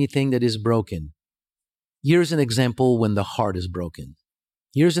repair anything that is broken. Here's an example when the heart is broken.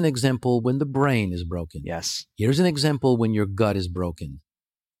 Here's an example when the brain is broken. Yes. Here's an example when your gut is broken.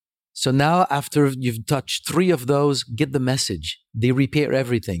 So now after you've touched 3 of those, get the message. They repair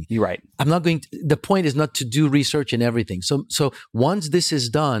everything. You're right. The point is not to do research in everything. So once this is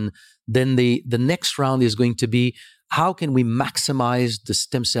done, then the next round is going to be, how can we maximize the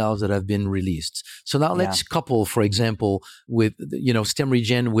stem cells that have been released? So now let's couple, for example, with, stem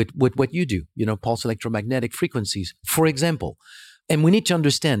regen with what you do, pulse electromagnetic frequencies, for example. And we need to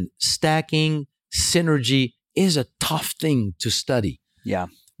understand stacking synergy is a tough thing to study. Yeah.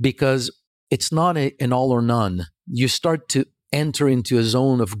 Because it's not an all or none. You start to enter into a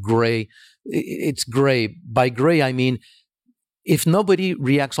zone of gray. It's gray. By gray, I mean, if nobody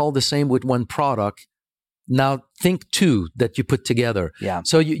reacts all the same with one product, now think 2 that you put together. Yeah.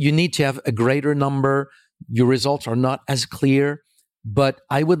 So you need to have a greater number. Your results are not as clear. But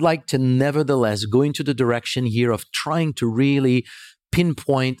I would like to nevertheless go into the direction here of trying to really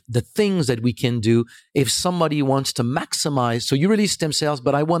pinpoint the things that we can do if somebody wants to maximize. So you release stem cells,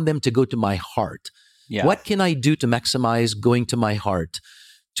 but I want them to go to my heart. Yeah. What can I do to maximize going to my heart,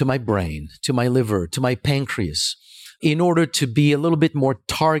 to my brain, to my liver, to my pancreas, in order to be a little bit more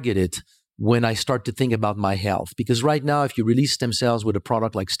targeted when I start to think about my health? Because right now, if you release stem cells with a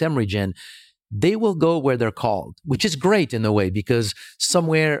product like stem regen, they will go where they're called, which is great in a way, because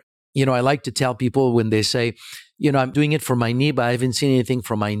somewhere, I like to tell people when they say, I'm doing it for my knee, but I haven't seen anything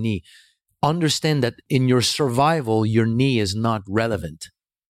for my knee. Understand that in your survival, your knee is not relevant.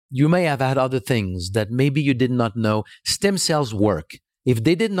 You may have had other things that maybe you did not know. Stem cells work. If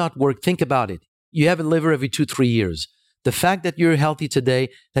they did not work, think about it. You have a liver every 2-3 years. The fact that you're healthy today,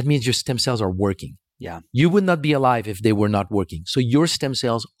 that means your stem cells are working. Yeah. You would not be alive if they were not working. So your stem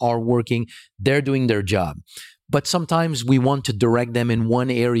cells are working. They're doing their job. But sometimes we want to direct them in one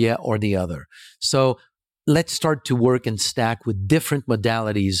area or the other. So let's start to work and stack with different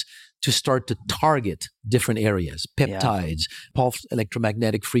modalities to start to target different areas. Peptides, pulse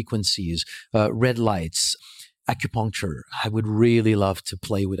electromagnetic frequencies, red lights, acupuncture. I would really love to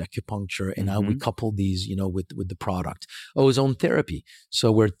play with acupuncture and how we couple these, with the product. Ozone therapy.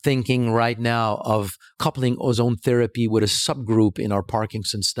 So we're thinking right now of coupling ozone therapy with a subgroup in our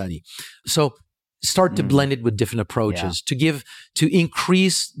Parkinson's study. So start to blend it with different approaches to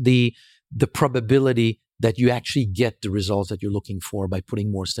increase the probability that you actually get the results that you're looking for by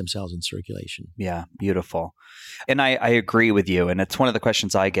putting more stem cells in circulation. Yeah, beautiful. And I agree with you. And it's one of the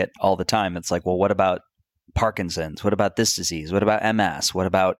questions I get all the time. It's like, well, what about Parkinson's? What about this disease? What about MS? What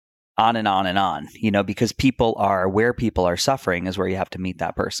about on and on and on? Because where people are suffering is where you have to meet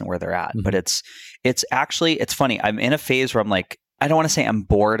that person where they're at. But it's funny. I'm in a phase where I'm like, I don't want to say I'm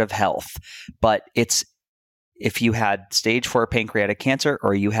bored of health, but it's if you had stage 4 pancreatic cancer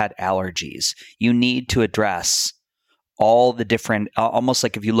or you had allergies. You need to address all the different, almost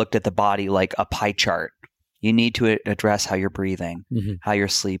like if you looked at the body like a pie chart, you need to address how you're breathing, how you're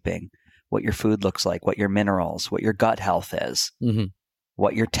sleeping, what your food looks like, what your minerals, what your gut health is,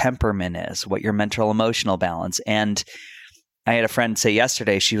 what your temperament is, what your mental emotional balance. And I had a friend say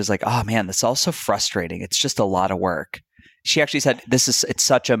yesterday, she was like, oh man, this is all so frustrating. It's just a lot of work. She actually said, it's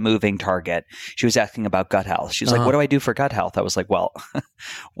such a moving target. She was asking about gut health. She was like, what do I do for gut health? I was like, well,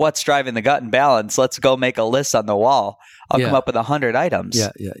 what's driving the gut imbalance? Let's go make a list on the wall. I'll come up with 100 items. Yeah.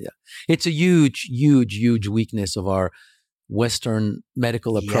 It's a huge weakness of our Western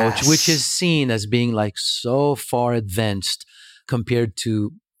medical approach, which is seen as being like so far advanced compared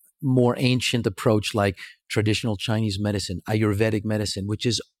to more ancient approach like traditional Chinese medicine, Ayurvedic medicine, which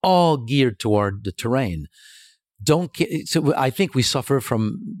is all geared toward the terrain. So I think we suffer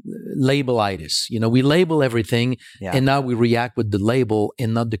from labelitis. We label everything and now we react with the label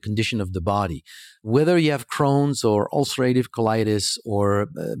and not the condition of the body. Whether you have Crohn's or ulcerative colitis or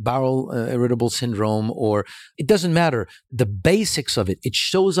bowel irritable syndrome, or it doesn't matter. The basics of it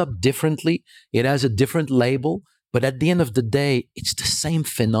shows up differently. It has a different label, but at the end of the day, it's the same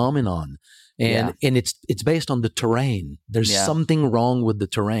phenomenon. And it's based on the terrain. There's something wrong with the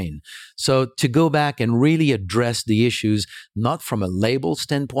terrain. So to go back and really address the issues, not from a label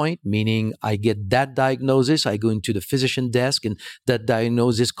standpoint, meaning I get that diagnosis, I go into the physician desk and that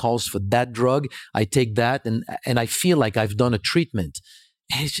diagnosis calls for that drug, I take that and I feel like I've done a treatment.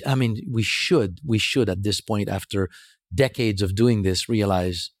 We should at this point, after decades of doing this,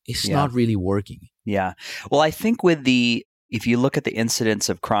 realize it's not really working. Yeah. Well, I think if you look at the incidence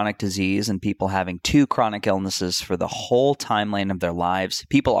of chronic disease and people having 2 chronic illnesses for the whole timeline of their lives,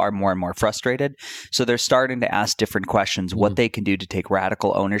 people are more and more frustrated. So they're starting to ask different questions, what they can do to take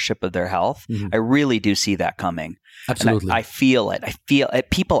radical ownership of their health. I really do see that coming. Absolutely. And I feel it.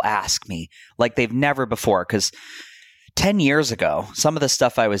 People ask me like they've never before, because 10 years ago, some of the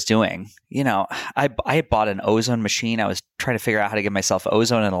stuff I was doing, I had bought an ozone machine. I was trying to figure out how to get myself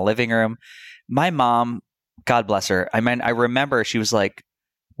ozone in a living room. My mom, God bless her. I remember she was like,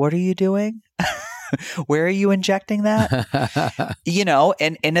 what are you doing? Where are you injecting that?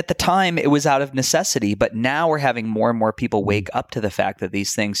 And at the time it was out of necessity, but now we're having more and more people wake up to the fact that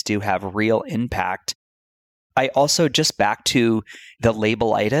these things do have real impact. I also, just back to the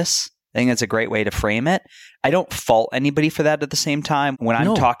labelitis, I think that's a great way to frame it. I don't fault anybody for that at the same time when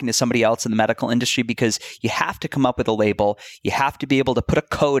I'm talking to somebody else in the medical industry, because you have to come up with a label. You have to be able to put a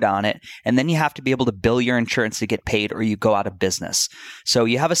code on it, and then you have to be able to bill your insurance to get paid, or you go out of business. So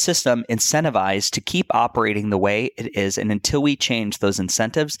you have a system incentivized to keep operating the way it is. And until we change those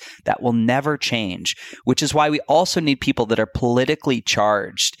incentives, that will never change, which is why we also need people that are politically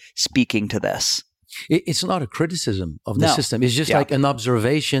charged speaking to this. It's not a criticism of the system. It's just like an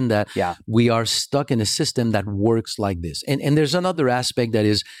observation that we are stuck in a system that works like this. And there's another aspect that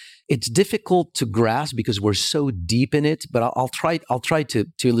is, it's difficult to grasp because we're so deep in it, but I'll try to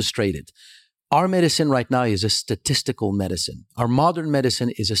illustrate it. Our medicine right now is a statistical medicine. Our modern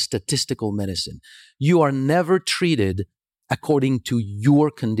medicine is a statistical medicine. You are never treated according to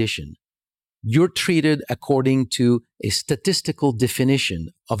your condition. You're treated according to a statistical definition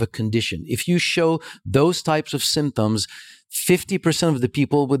of a condition. If you show those types of symptoms, 50% of the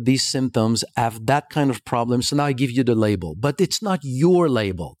people with these symptoms have that kind of problem. So now I give you the label, but it's not your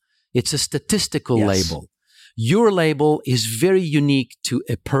label. It's a statistical label. Your label is very unique to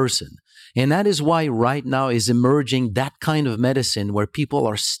a person. And that is why right now is emerging that kind of medicine where people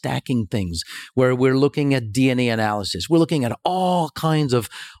are stacking things, where we're looking at DNA analysis. We're looking at all kinds of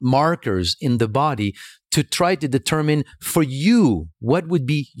markers in the body to try to determine for you what would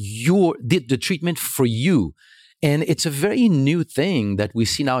be the treatment for you. And it's a very new thing that we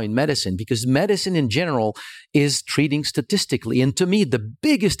see now in medicine, because medicine in general is treating statistically. And to me, the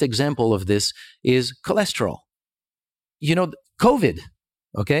biggest example of this is cholesterol. COVID,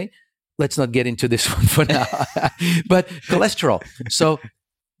 okay? Let's not get into this one for now. But cholesterol. So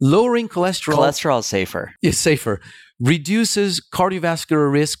lowering cholesterol. Cholesterol is safer. Is safer. Reduces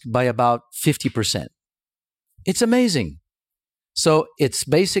cardiovascular risk by about 50%. It's amazing. So it's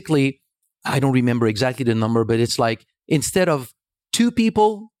basically, I don't remember exactly the number, but it's like instead of 2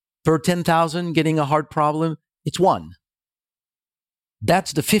 people per 10,000 getting a heart problem, it's 1.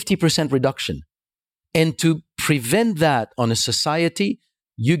 That's the 50% reduction. And to prevent that on a society,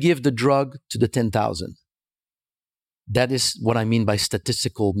 you give the drug to the 10,000. That is what I mean by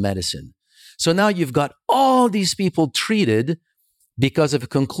statistical medicine. So now you've got all these people treated because of a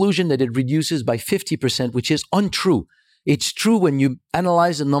conclusion that it reduces by 50%, which is untrue. It's true when you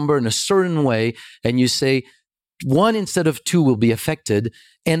analyze a number in a certain way and you say one instead of two will be affected.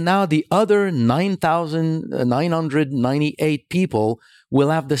 And now the other 9,998 people will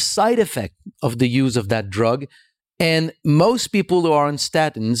have the side effect of the use of that drug. And most people who are on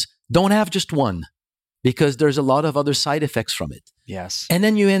statins don't have just one, because there's a lot of other side effects from it. Yes. And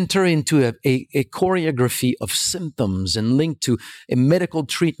then you enter into a choreography of symptoms and linked to a medical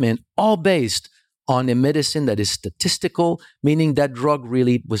treatment, all based on a medicine that is statistical, meaning that drug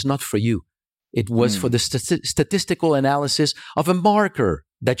really was not for you. It was for the statistical analysis of a marker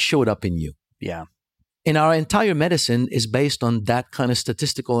that showed up in you. Yeah. And our entire medicine is based on that kind of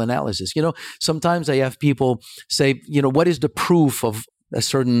statistical analysis. Sometimes I have people say, what is the proof of a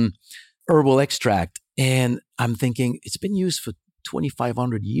certain herbal extract? And I'm thinking, it's been used for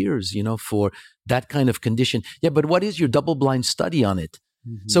 2,500 years, for that kind of condition. Yeah, but what is your double-blind study on it?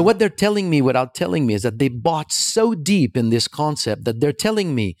 Mm-hmm. So what they're telling me without telling me is that they bought so deep in this concept that they're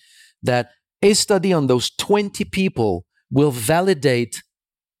telling me that a study on those 20 people will validate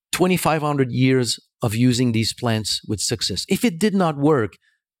 2,500 years of using these plants with success. If it did not work,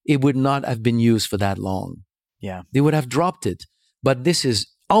 it would not have been used for that long. Yeah. They would have dropped it. But this is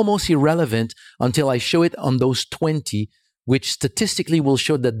almost irrelevant until I show it on those 20, which statistically will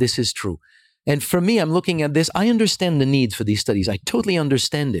show that this is true. And for me, I'm looking at this. I understand the need for these studies. I totally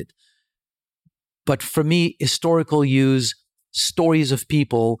understand it. But for me, historical use, stories of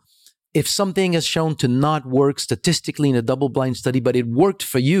people, if something is shown to not work statistically in a double-blind study, but it worked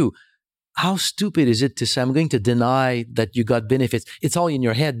for you, how stupid is it to say, I'm going to deny that you got benefits? It's all in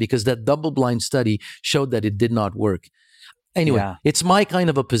your head because that double-blind study showed that it did not work. Anyway, It's my kind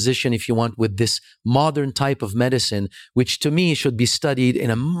of a position, if you want, with this modern type of medicine, which to me should be studied in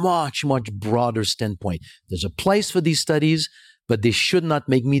a much, much broader standpoint. There's a place for these studies, but they should not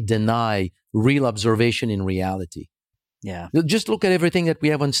make me deny real observation in reality. Yeah. Just look at everything that we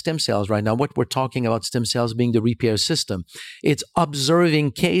have on stem cells right now. What we're talking about, stem cells being the repair system. It's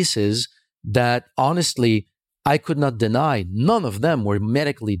observing cases that, honestly, I could not deny. None of them were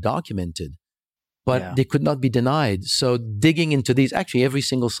medically documented. But they could not be denied. So digging into these, actually every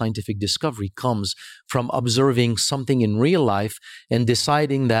single scientific discovery comes from observing something in real life and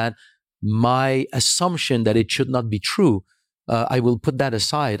deciding that my assumption that it should not be true, I will put that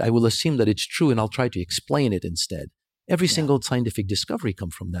aside. I will assume that it's true and I'll try to explain it instead. Every single scientific discovery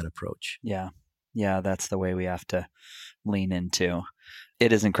comes from that approach. Yeah. Yeah, that's the way we have to lean into.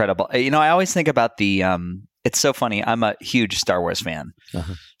 It is incredible. I always think about it's so funny. I'm a huge Star Wars fan.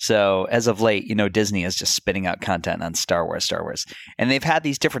 Uh-huh. So as of late, Disney is just spitting out content on Star Wars. And they've had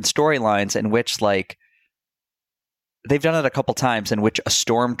these different storylines in which, they've done it a couple times in which a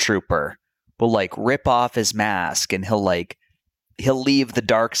stormtrooper will, rip off his mask and he'll leave the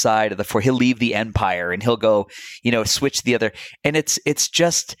dark side of the Force. He'll leave the Empire and he'll go, switch the other. And it's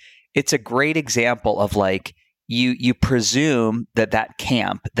a great example of you presume that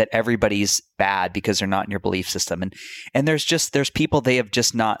camp, that everybody's bad because they're not in your belief system. And there's people, they have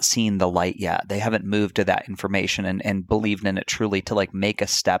just not seen the light yet. They haven't moved to that information and believed in it truly to make a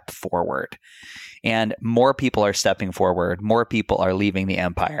step forward. And more people are stepping forward. More people are leaving the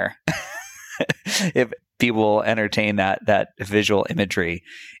Empire. If people entertain that visual imagery.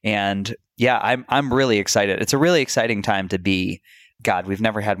 And I'm really excited. It's a really exciting time to be. God, we've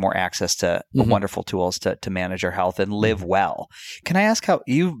never had more access to wonderful tools to manage our health and live well. Can I ask how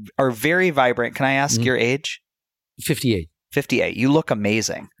you are very vibrant? Can I ask your age? 58. 58. You look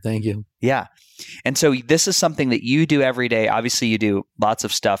amazing. Thank you. Yeah. And so this is something that you do every day. Obviously, you do lots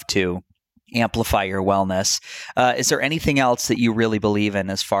of stuff to amplify your wellness. Is there anything else that you really believe in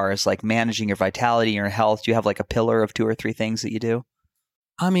as far as managing your vitality, your health? Do you have a pillar of 2 or 3 things that you do?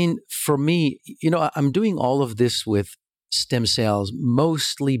 I mean, for me, I'm doing all of this with stem cells,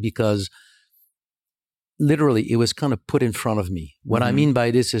 mostly because literally it was kind of put in front of me. What I mean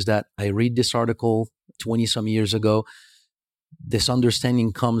by this is that I read this article 20 some years ago. This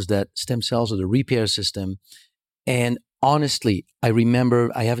understanding comes that stem cells are the repair system. And honestly, I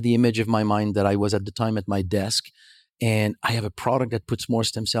remember I have the image of my mind that I was at the time at my desk and I have a product that puts more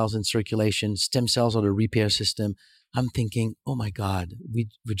stem cells in circulation. Stem cells are the repair system. I'm thinking, oh my God,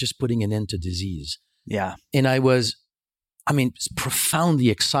 we're just putting an end to disease. Yeah. And I was profoundly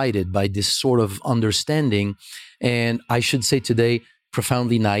excited by this sort of understanding. And I should say today,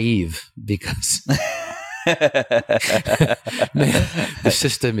 profoundly naive because man, the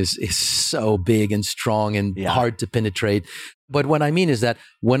system is so big and strong and hard to penetrate. But what I mean is that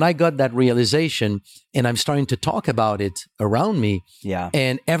when I got that realization and I'm starting to talk about it around me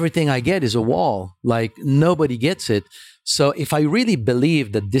and everything I get is a wall, nobody gets it. So if I really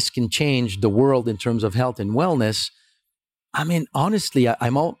believe that this can change the world in terms of health and wellness, honestly, I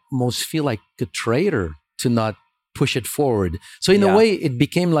almost feel like a traitor to not push it forward. So in a way, it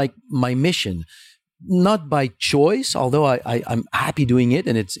became like my mission, not by choice, although I'm happy doing it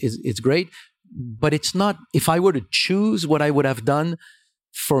and it's great. But it's not, if I were to choose what I would have done,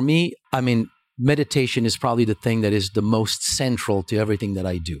 for me, meditation is probably the thing that is the most central to everything that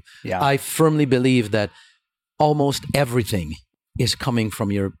I do. Yeah. I firmly believe that almost everything is coming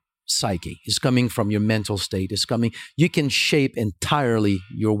from your psyche, is coming from your mental state, you can shape entirely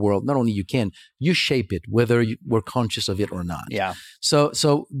your world. Not only you shape it, whether we're conscious of it or not. Yeah.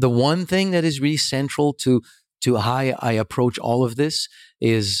 So the one thing that is really central to how I approach all of this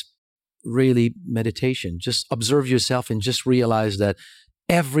is really meditation. Just observe yourself and just realize that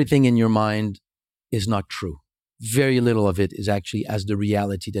everything in your mind is not true. Very little of it is actually as the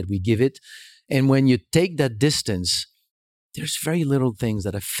reality that we give it. And when you take that distance, there's very little things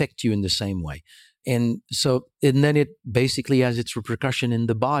that affect you in the same way. And then it basically has its repercussion in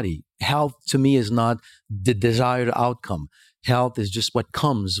the body. Health to me is not the desired outcome. Health is just what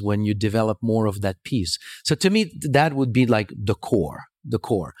comes when you develop more of that piece. So to me, that would be like the core.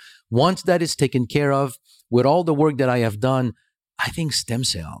 Once that is taken care of, with all the work that I have done, I think stem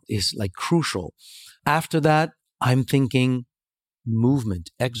cell is like crucial. After that, I'm thinking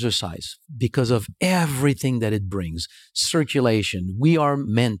movement, exercise, because of everything that it brings. Circulation. We are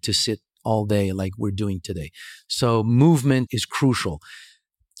meant to sit all day like we're doing today. So movement is crucial.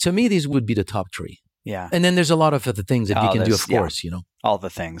 To me, these would be the top three. Yeah. And then there's a lot of other things that you can do, of course, all the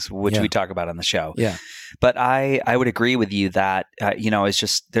things, which we talk about on the show. Yeah. But I would agree with you that, it's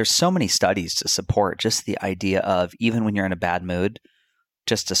just, there's so many studies to support just the idea of, even when you're in a bad mood,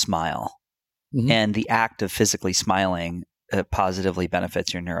 just to smile. Mm-hmm. And the act of physically smiling positively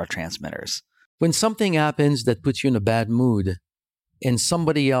benefits your neurotransmitters. When something happens that puts you in a bad mood and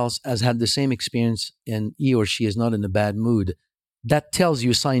somebody else has had the same experience and he or she is not in a bad mood, that tells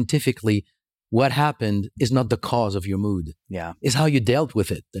you scientifically what happened is not the cause of your mood. Yeah. It's how you dealt with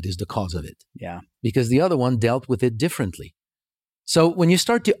it that is the cause of it. Yeah. Because the other one dealt with it differently. So when you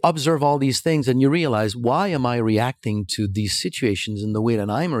start to observe all these things and you realize, why am I reacting to these situations in the way that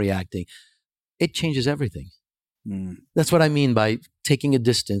I'm reacting? It changes everything. That's what I mean by taking a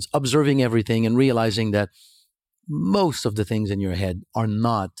distance, observing everything and realizing that most of the things in your head are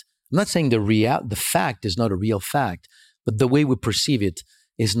not, I'm not saying the fact is not a real fact, but the way we perceive it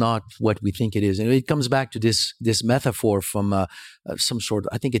is not what we think it is. And it comes back to this metaphor from some sort,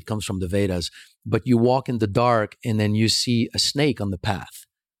 I think it comes from the Vedas, but you walk in the dark and then you see a snake on the path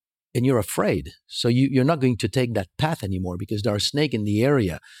and you're afraid. So you're not going to take that path anymore because there are snakes in the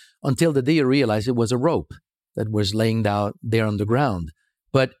area until the day you realize it was a rope that was laying down there on the ground.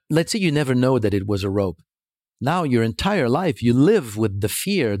 But let's say you never know that it was a rope. Now your entire life, you live with the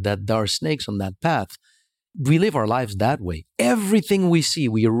fear that there are snakes on that path. We live our lives that way. Everything we see,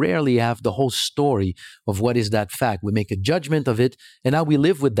 we rarely have the whole story of what is that fact. We make a judgment of it, and now we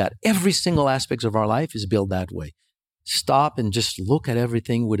live with that. Every single aspect of our life is built that way. Stop and just look at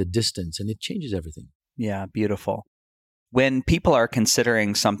everything with a distance, and it changes everything. Yeah, beautiful. When people are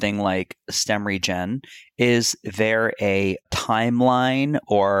considering something like stem regen, is there a timeline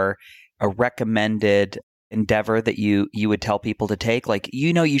or a recommended endeavor that you would tell people to take? Like,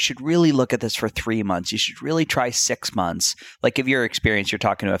 you should really look at this for 3 months. You should really try 6 months. Like, if your experience, you're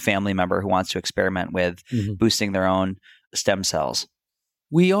talking to a family member who wants to experiment with boosting their own stem cells.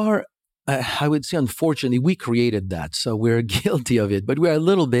 We are, I would say, unfortunately, we created that. So we're guilty of it, but we're a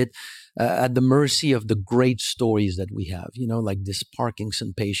little bit at the mercy of the great stories that we have, like this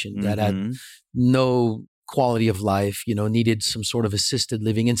Parkinson patient that had no quality of life, needed some sort of assisted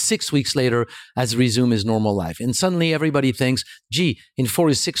living. And 6 weeks later has resumed his normal life. And suddenly everybody thinks, in 4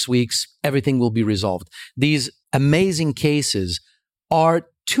 to 6 weeks, everything will be resolved. These amazing cases are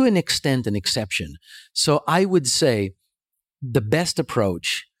to an extent an exception. So I would say the best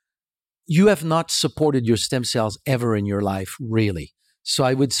approach, you have not supported your stem cells ever in your life, really. So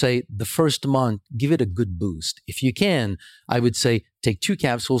I would say the first month, give it a good boost. If you can, I would say take 2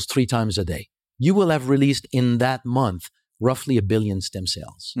 capsules 3 times a day. You will have released in that month roughly 1 billion stem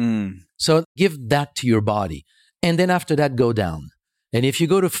cells. So give that to your body. And then after that, go down. And if you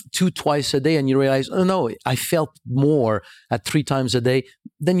go to 2 twice a day and you realize, oh no, I felt more at 3 times a day,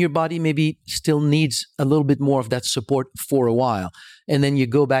 then your body maybe still needs a little bit more of that support for a while. And then you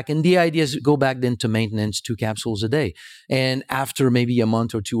go back. And the idea is go back then to maintenance, 2 capsules a day. And after maybe a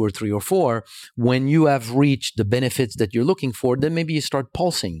month or 2 or 3 or 4, when you have reached the benefits that you're looking for, then maybe you start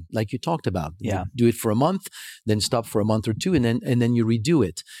pulsing like you talked about. Yeah. You do it for a month, then stop for a month or 2, and then you redo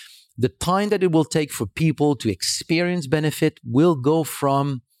it. The time that it will take for people to experience benefit will go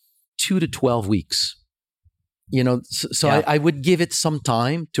from 2 to 12 weeks. I would give it some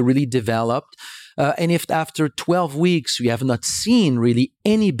time to really develop. And if after 12 weeks we have not seen really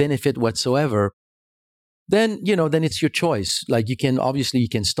any benefit whatsoever, then it's your choice. Like you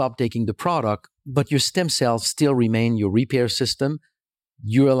can stop taking the product, but your stem cells still remain your repair system.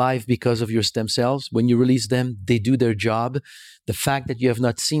 You're alive because of your stem cells. When you release them, they do their job. The fact that you have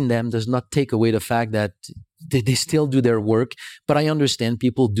not seen them does not take away the fact that they still do their work. But I understand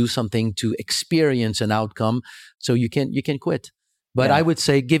people do something to experience an outcome, so you can quit. But I would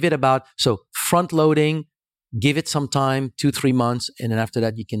say give it front loading, give it some time, 2-3 months, and then after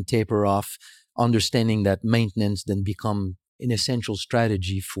that you can taper off, understanding that maintenance then become an essential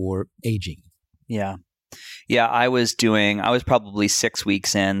strategy for aging. Yeah. Yeah, I was probably 6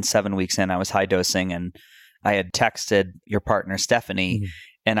 weeks in, 7 weeks in, I was high dosing, and I had texted your partner, Stephanie,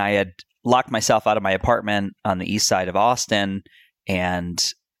 and I had locked myself out of my apartment on the east side of Austin,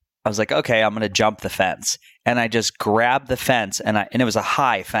 and I was like, okay, I'm going to jump the fence. And I just grabbed the fence, and it was a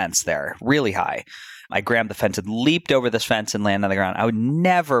high fence there, really high. I grabbed the fence and leaped over this fence and landed on the ground. I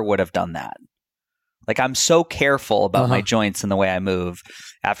never would have done that. Like, I'm so careful about my joints and the way I move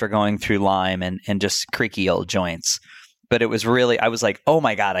after going through Lyme and just creaky old joints. But it was really, I was like, oh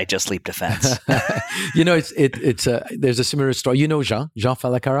my God, I just leaped a fence. There's a similar story. Jean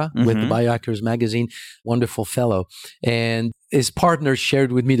Falacara with the Biohackers magazine, wonderful fellow. And his partner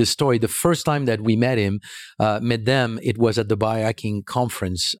shared with me the story. The first time that we met them, it was at the biohacking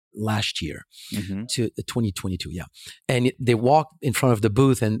conference last year, to 2022. Yeah. And they walked in front of the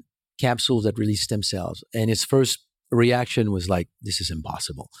booth and capsules that release stem cells. And his first reaction was like, this is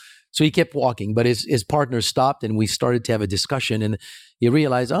impossible. So he kept walking, but his partner stopped and we started to have a discussion, and he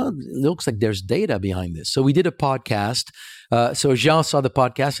realized, it looks like there's data behind this. So we did a podcast. So Jean saw the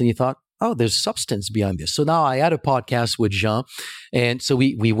podcast and he thought, there's substance behind this. So now I had a podcast with Jean. And so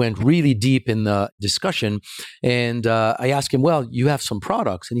we went really deep in the discussion. And I asked him, well, you have some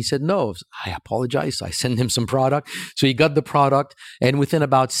products. And he said, no. I apologize. I sent him some product. So he got the product. And within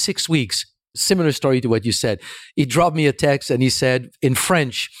about 6 weeks, similar story to what you said, he dropped me a text and he said in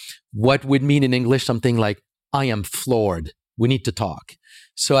French, what would mean in English something like, I am floored. We need to talk.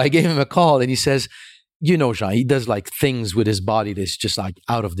 So I gave him a call and he says, Jean, he does like things with his body that's just like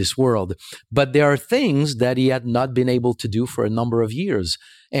out of this world. But there are things that he had not been able to do for a number of years.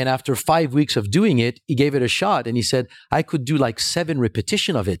 And after 5 weeks of doing it, he gave it a shot and he said, I could do like 7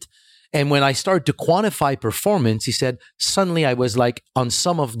 repetitions of it. And when I started to quantify performance, he said, suddenly I was like, on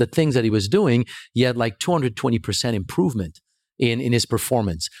some of the things that he was doing, he had like 220% improvement in his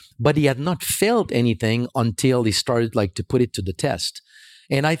performance. But he had not felt anything until he started like to put it to the test.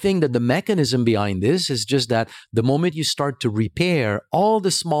 And I think that the mechanism behind this is just that the moment you start to repair all the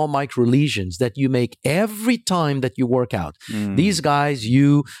small micro lesions that you make every time that you work out, these guys,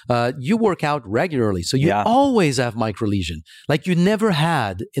 you work out regularly. So you always have micro lesion. Like you never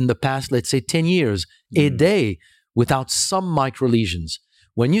had in the past, let's say 10 years, a day without some micro lesions.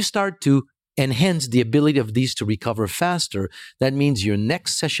 When you start to enhance the ability of these to recover faster, that means your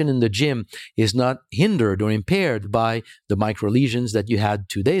next session in the gym is not hindered or impaired by the micro lesions that you had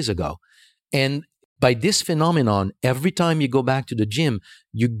 2 days ago. And by this phenomenon, every time you go back to the gym,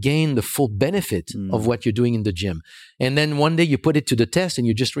 you gain the full benefit of what you're doing in the gym. And then one day you put it to the test and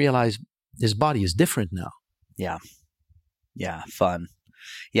you just realize this body is different now. Yeah. Yeah. Fun.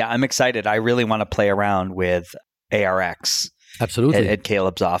 Yeah. I'm excited. I really want to play around with ARX. Absolutely. At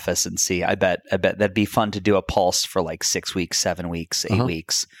Caleb's office and see. I bet that'd be fun to do a pulse for like 6 weeks, 7 weeks, 8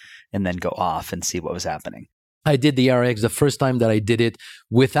 weeks, and then go off and see what was happening. I did the RX the first time that I did it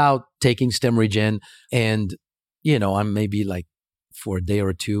without taking stem regen. And, I'm maybe like for a day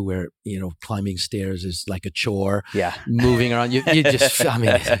or two where, climbing stairs is like a chore. Yeah. Moving around. You just,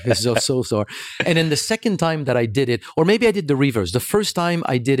 it's so sore. And then the second time that I did it, or maybe I did the reverse. The first time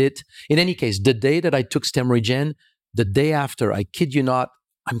I did it, in any case, the day that I took stem regen, the day after, I kid you not,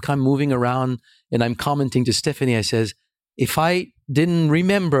 I'm kind of moving around and I'm commenting to Stephanie. I says, if I didn't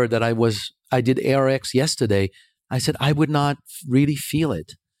remember that I did ARX yesterday, I said, I would not really feel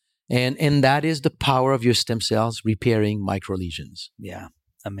it. And that is the power of your stem cells repairing micro lesions. Yeah.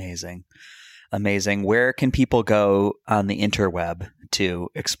 Amazing. Amazing. Where can people go on the interweb to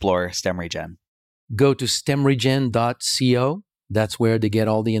explore stem regen? Go to stemregen.co. That's where they get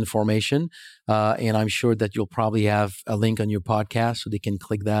all the information. And I'm sure that you'll probably have a link on your podcast so they can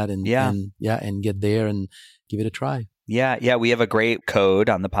click that and get there and give it a try. Yeah. We have a great code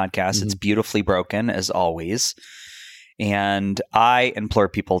on the podcast. It's Beautifully Broken, as always. And I implore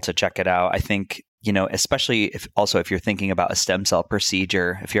people to check it out. I think, especially if you're thinking about a stem cell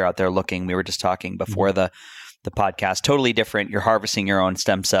procedure, if you're out there looking, we were just talking before the the podcast, totally different. You're harvesting your own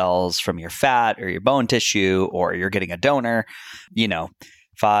stem cells from your fat or your bone tissue, or you're getting a donor, $5,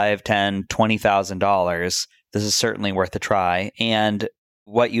 $10, $20,000. This is certainly worth a try. And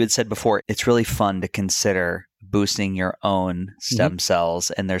what you had said before, it's really fun to consider boosting your own stem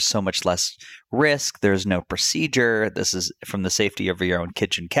cells, and there's so much less risk. There's no procedure. This is from the safety of your own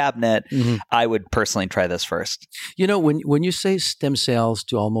kitchen cabinet. I would personally try this first. When you say stem cells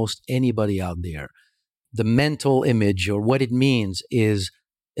to almost anybody out there, the mental image or what it means is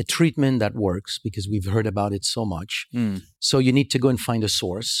a treatment that works, because we've heard about it so much. So you need to go and find a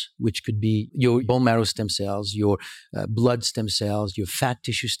source, which could be your bone marrow stem cells, your blood stem cells, your fat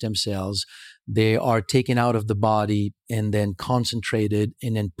tissue stem cells. They are taken out of the body and then concentrated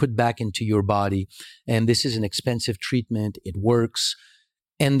and then put back into your body. And this is an expensive treatment. It works.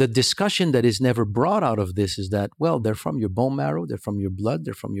 And the discussion that is never brought out of this is that, well, they're from your bone marrow, they're from your blood,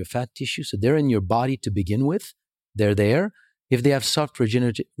 they're from your fat tissue. So they're in your body to begin with. They're there. If they have soft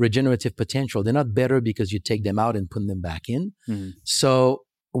regenerative potential, they're not better because you take them out and put them back in. So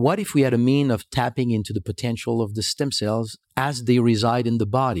what if we had a mean of tapping into the potential of the stem cells as they reside in the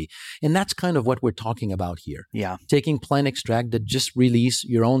body? And that's kind of what we're talking about here. Yeah. Taking plant extract that just release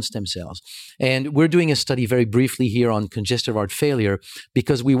your own stem cells. And we're doing a study very briefly here on congestive heart failure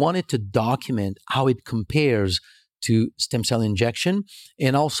because we wanted to document how it compares to stem cell injection,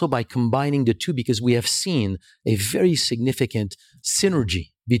 and also by combining the two, because we have seen a very significant synergy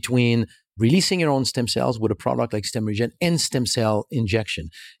between releasing your own stem cells with a product like StemRegen and stem cell injection.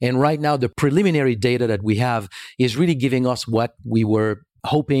 And right now, the preliminary data that we have is really giving us what we were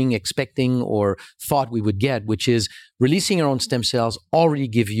hoping, expecting, or thought we would get, which is releasing your own stem cells already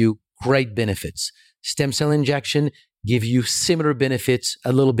give you great benefits. Stem cell injection give you similar benefits,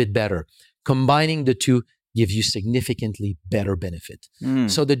 a little bit better. Combining the two give you significantly better benefit.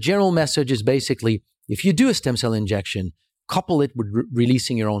 So the general message is basically, if you do a stem cell injection, couple it with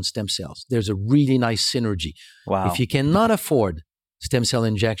releasing your own stem cells. There's a really nice synergy. Wow. If you cannot afford stem cell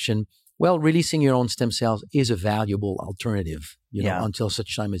injection, well, releasing your own stem cells is a valuable alternative, until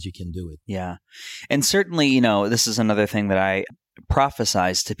such time as you can do it. Yeah. And certainly, this is another thing that I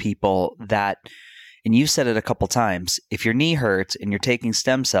prophesize to people that, and you said it a couple times, if your knee hurts and you're taking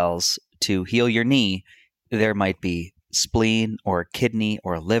stem cells to heal your knee, there might be spleen or kidney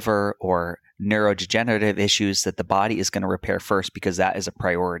or liver or neurodegenerative issues that the body is going to repair first, because that is a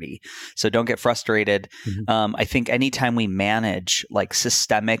priority. So don't get frustrated. I think anytime we manage like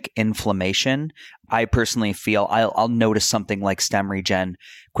systemic inflammation, I personally feel I'll notice something like StemRegen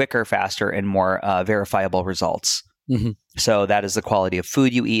quicker, faster, and more verifiable results. So that is the quality of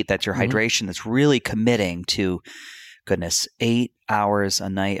food you eat. That's your hydration. That's really committing to 8 hours a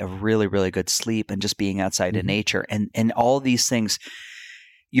night of really, really good sleep and just being outside in nature. And all these things,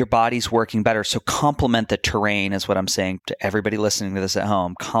 your body's working better. So complement the terrain is what I'm saying to everybody listening to this at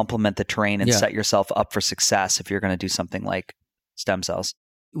home. Complement the terrain and set yourself up for success if you're going to do something like stem cells.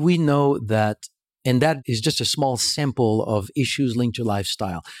 We know that, and that is just a small sample of issues linked to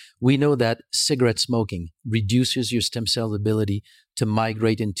lifestyle. We know that cigarette smoking reduces your stem cell ability to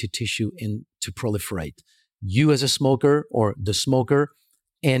migrate into tissue and to proliferate. You as a smoker or the smoker,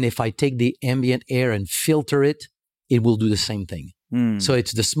 and if I take the ambient air and filter it, it will do the same thing. So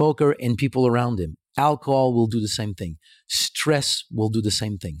it's the smoker and people around him. Alcohol will do the same thing. Stress will do the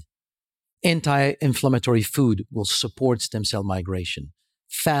same thing. Anti-inflammatory food will support stem cell migration.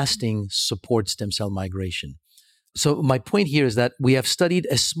 Fasting supports stem cell migration. So my point here is that we have studied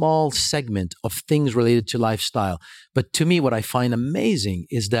a small segment of things related to lifestyle. But to me, what I find amazing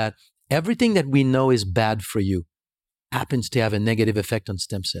is that everything that we know is bad for you happens to have a negative effect on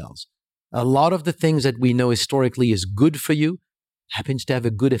stem cells. A lot of the things that we know historically is good for you happens to have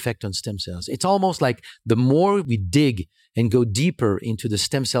a good effect on stem cells. It's almost like the more we dig and go deeper into the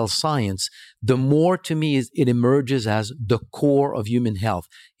stem cell science, the more to me it emerges as the core of human health.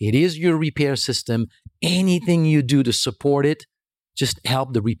 It is your repair system. Anything you do to support it, just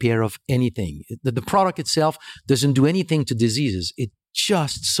help the repair of anything. The product itself doesn't do anything to diseases. It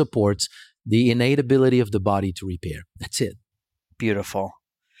just supports the innate ability of the body to repair. That's it. Beautiful.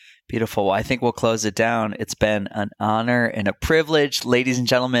 Beautiful. Well, I think we'll close it down. It's been an honor and a privilege. Ladies and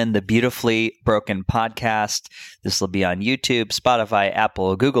gentlemen, the Beautifully Broken podcast. This will be on YouTube, Spotify,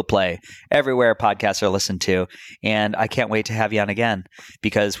 Apple, Google Play, everywhere podcasts are listened to. And I can't wait to have you on again,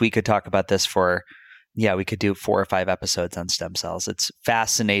 because we could talk about this we could do 4 or 5 episodes on stem cells. It's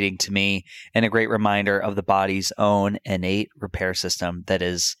fascinating to me and a great reminder of the body's own innate repair system that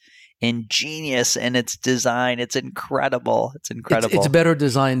is ingenious in its design. It's incredible. It's better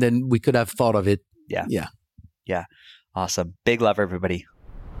design than we could have thought of it. Yeah. Awesome. Big love, everybody.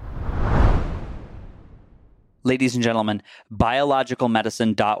 Ladies and gentlemen,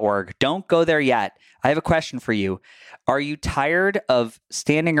 biologicalmedicine.org. Don't go there yet. I have a question for you. Are you tired of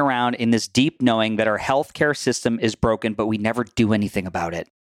standing around in this deep knowing that our healthcare system is broken, but we never do anything about it?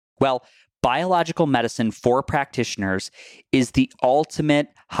 Well, Biological Medicine for Practitioners is the ultimate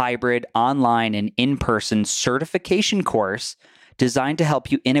hybrid online and in-person certification course designed to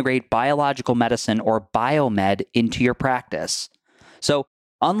help you integrate biological medicine or biomed into your practice. So,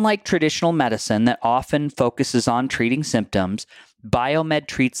 unlike traditional medicine that often focuses on treating symptoms, biomed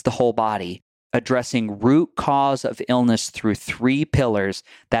treats the whole body, addressing root cause of illness through 3 pillars,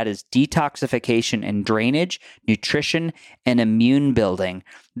 that is detoxification and drainage, nutrition, and immune building.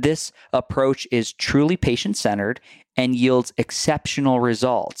 This approach is truly patient-centered and yields exceptional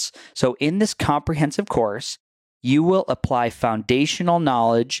results. So in this comprehensive course, you will apply foundational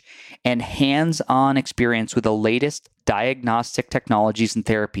knowledge and hands-on experience with the latest diagnostic technologies and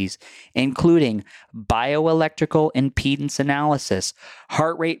therapies, including bioelectrical impedance analysis,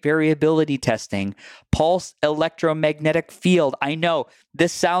 heart rate variability testing, pulse electromagnetic field. I know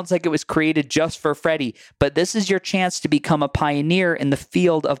this sounds like it was created just for Freddie, but this is your chance to become a pioneer in the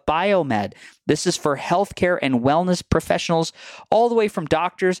field of biomed. This is for healthcare and wellness professionals, all the way from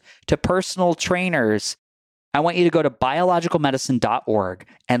doctors to personal trainers. I want you to go to biologicalmedicine.org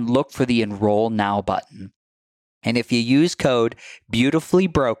and look for the Enroll Now button. And if you use code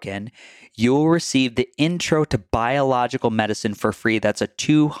BeautifullyBroken, you will receive the Intro to Biological Medicine for free. That's a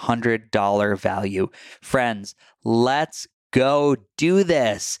 $200 value. Friends, let's go do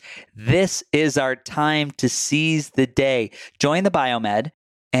this. This is our time to seize the day. Join the Biomed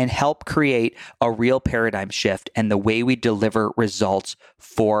and help create a real paradigm shift and the way we deliver results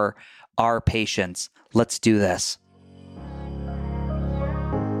for our patients. Let's do this.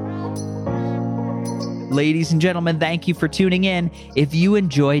 Ladies and gentlemen, thank you for tuning in. If you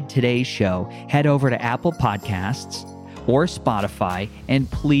enjoyed today's show, head over to Apple Podcasts or Spotify and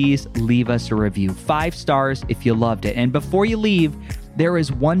please leave us a review. 5 stars if you loved it. And before you leave, there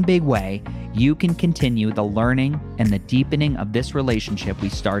is one big way you can continue the learning and the deepening of this relationship we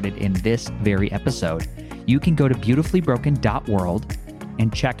started in this very episode. You can go to beautifullybroken.world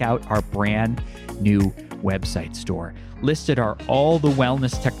and check out our brand new website store. Listed are all the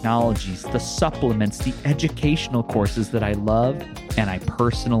wellness technologies, the supplements, the educational courses that I love and I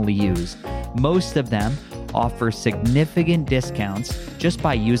personally use. Most of them offer significant discounts just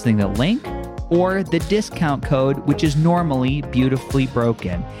by using the link or the discount code, which is normally Beautifully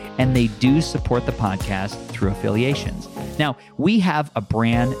Broken, and they do support the podcast through affiliations. Now, we have a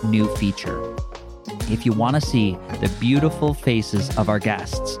brand new feature. If you want to see the beautiful faces of our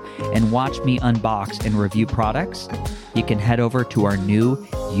guests and watch me unbox and review products, you can head over to our new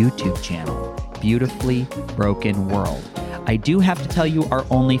YouTube channel, Beautifully Broken World. I do have to tell you our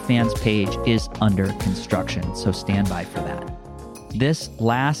OnlyFans page is under construction, so stand by for that. This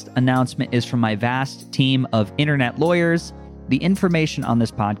last announcement is from my vast team of internet lawyers. The information on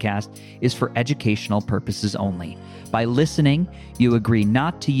this podcast is for educational purposes only. By listening, you agree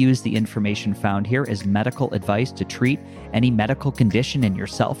not to use the information found here as medical advice to treat any medical condition in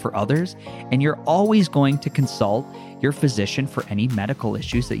yourself or others, and you're always going to consult your physician for any medical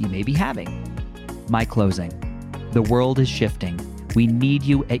issues that you may be having. My closing. The world is shifting. We need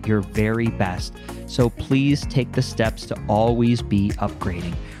you at your very best, so please take the steps to always be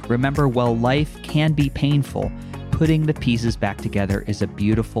upgrading. Remember, while life can be painful, putting the pieces back together is a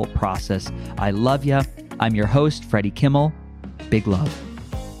beautiful process. I love you. I'm your host, Freddie Kimmel. Big love.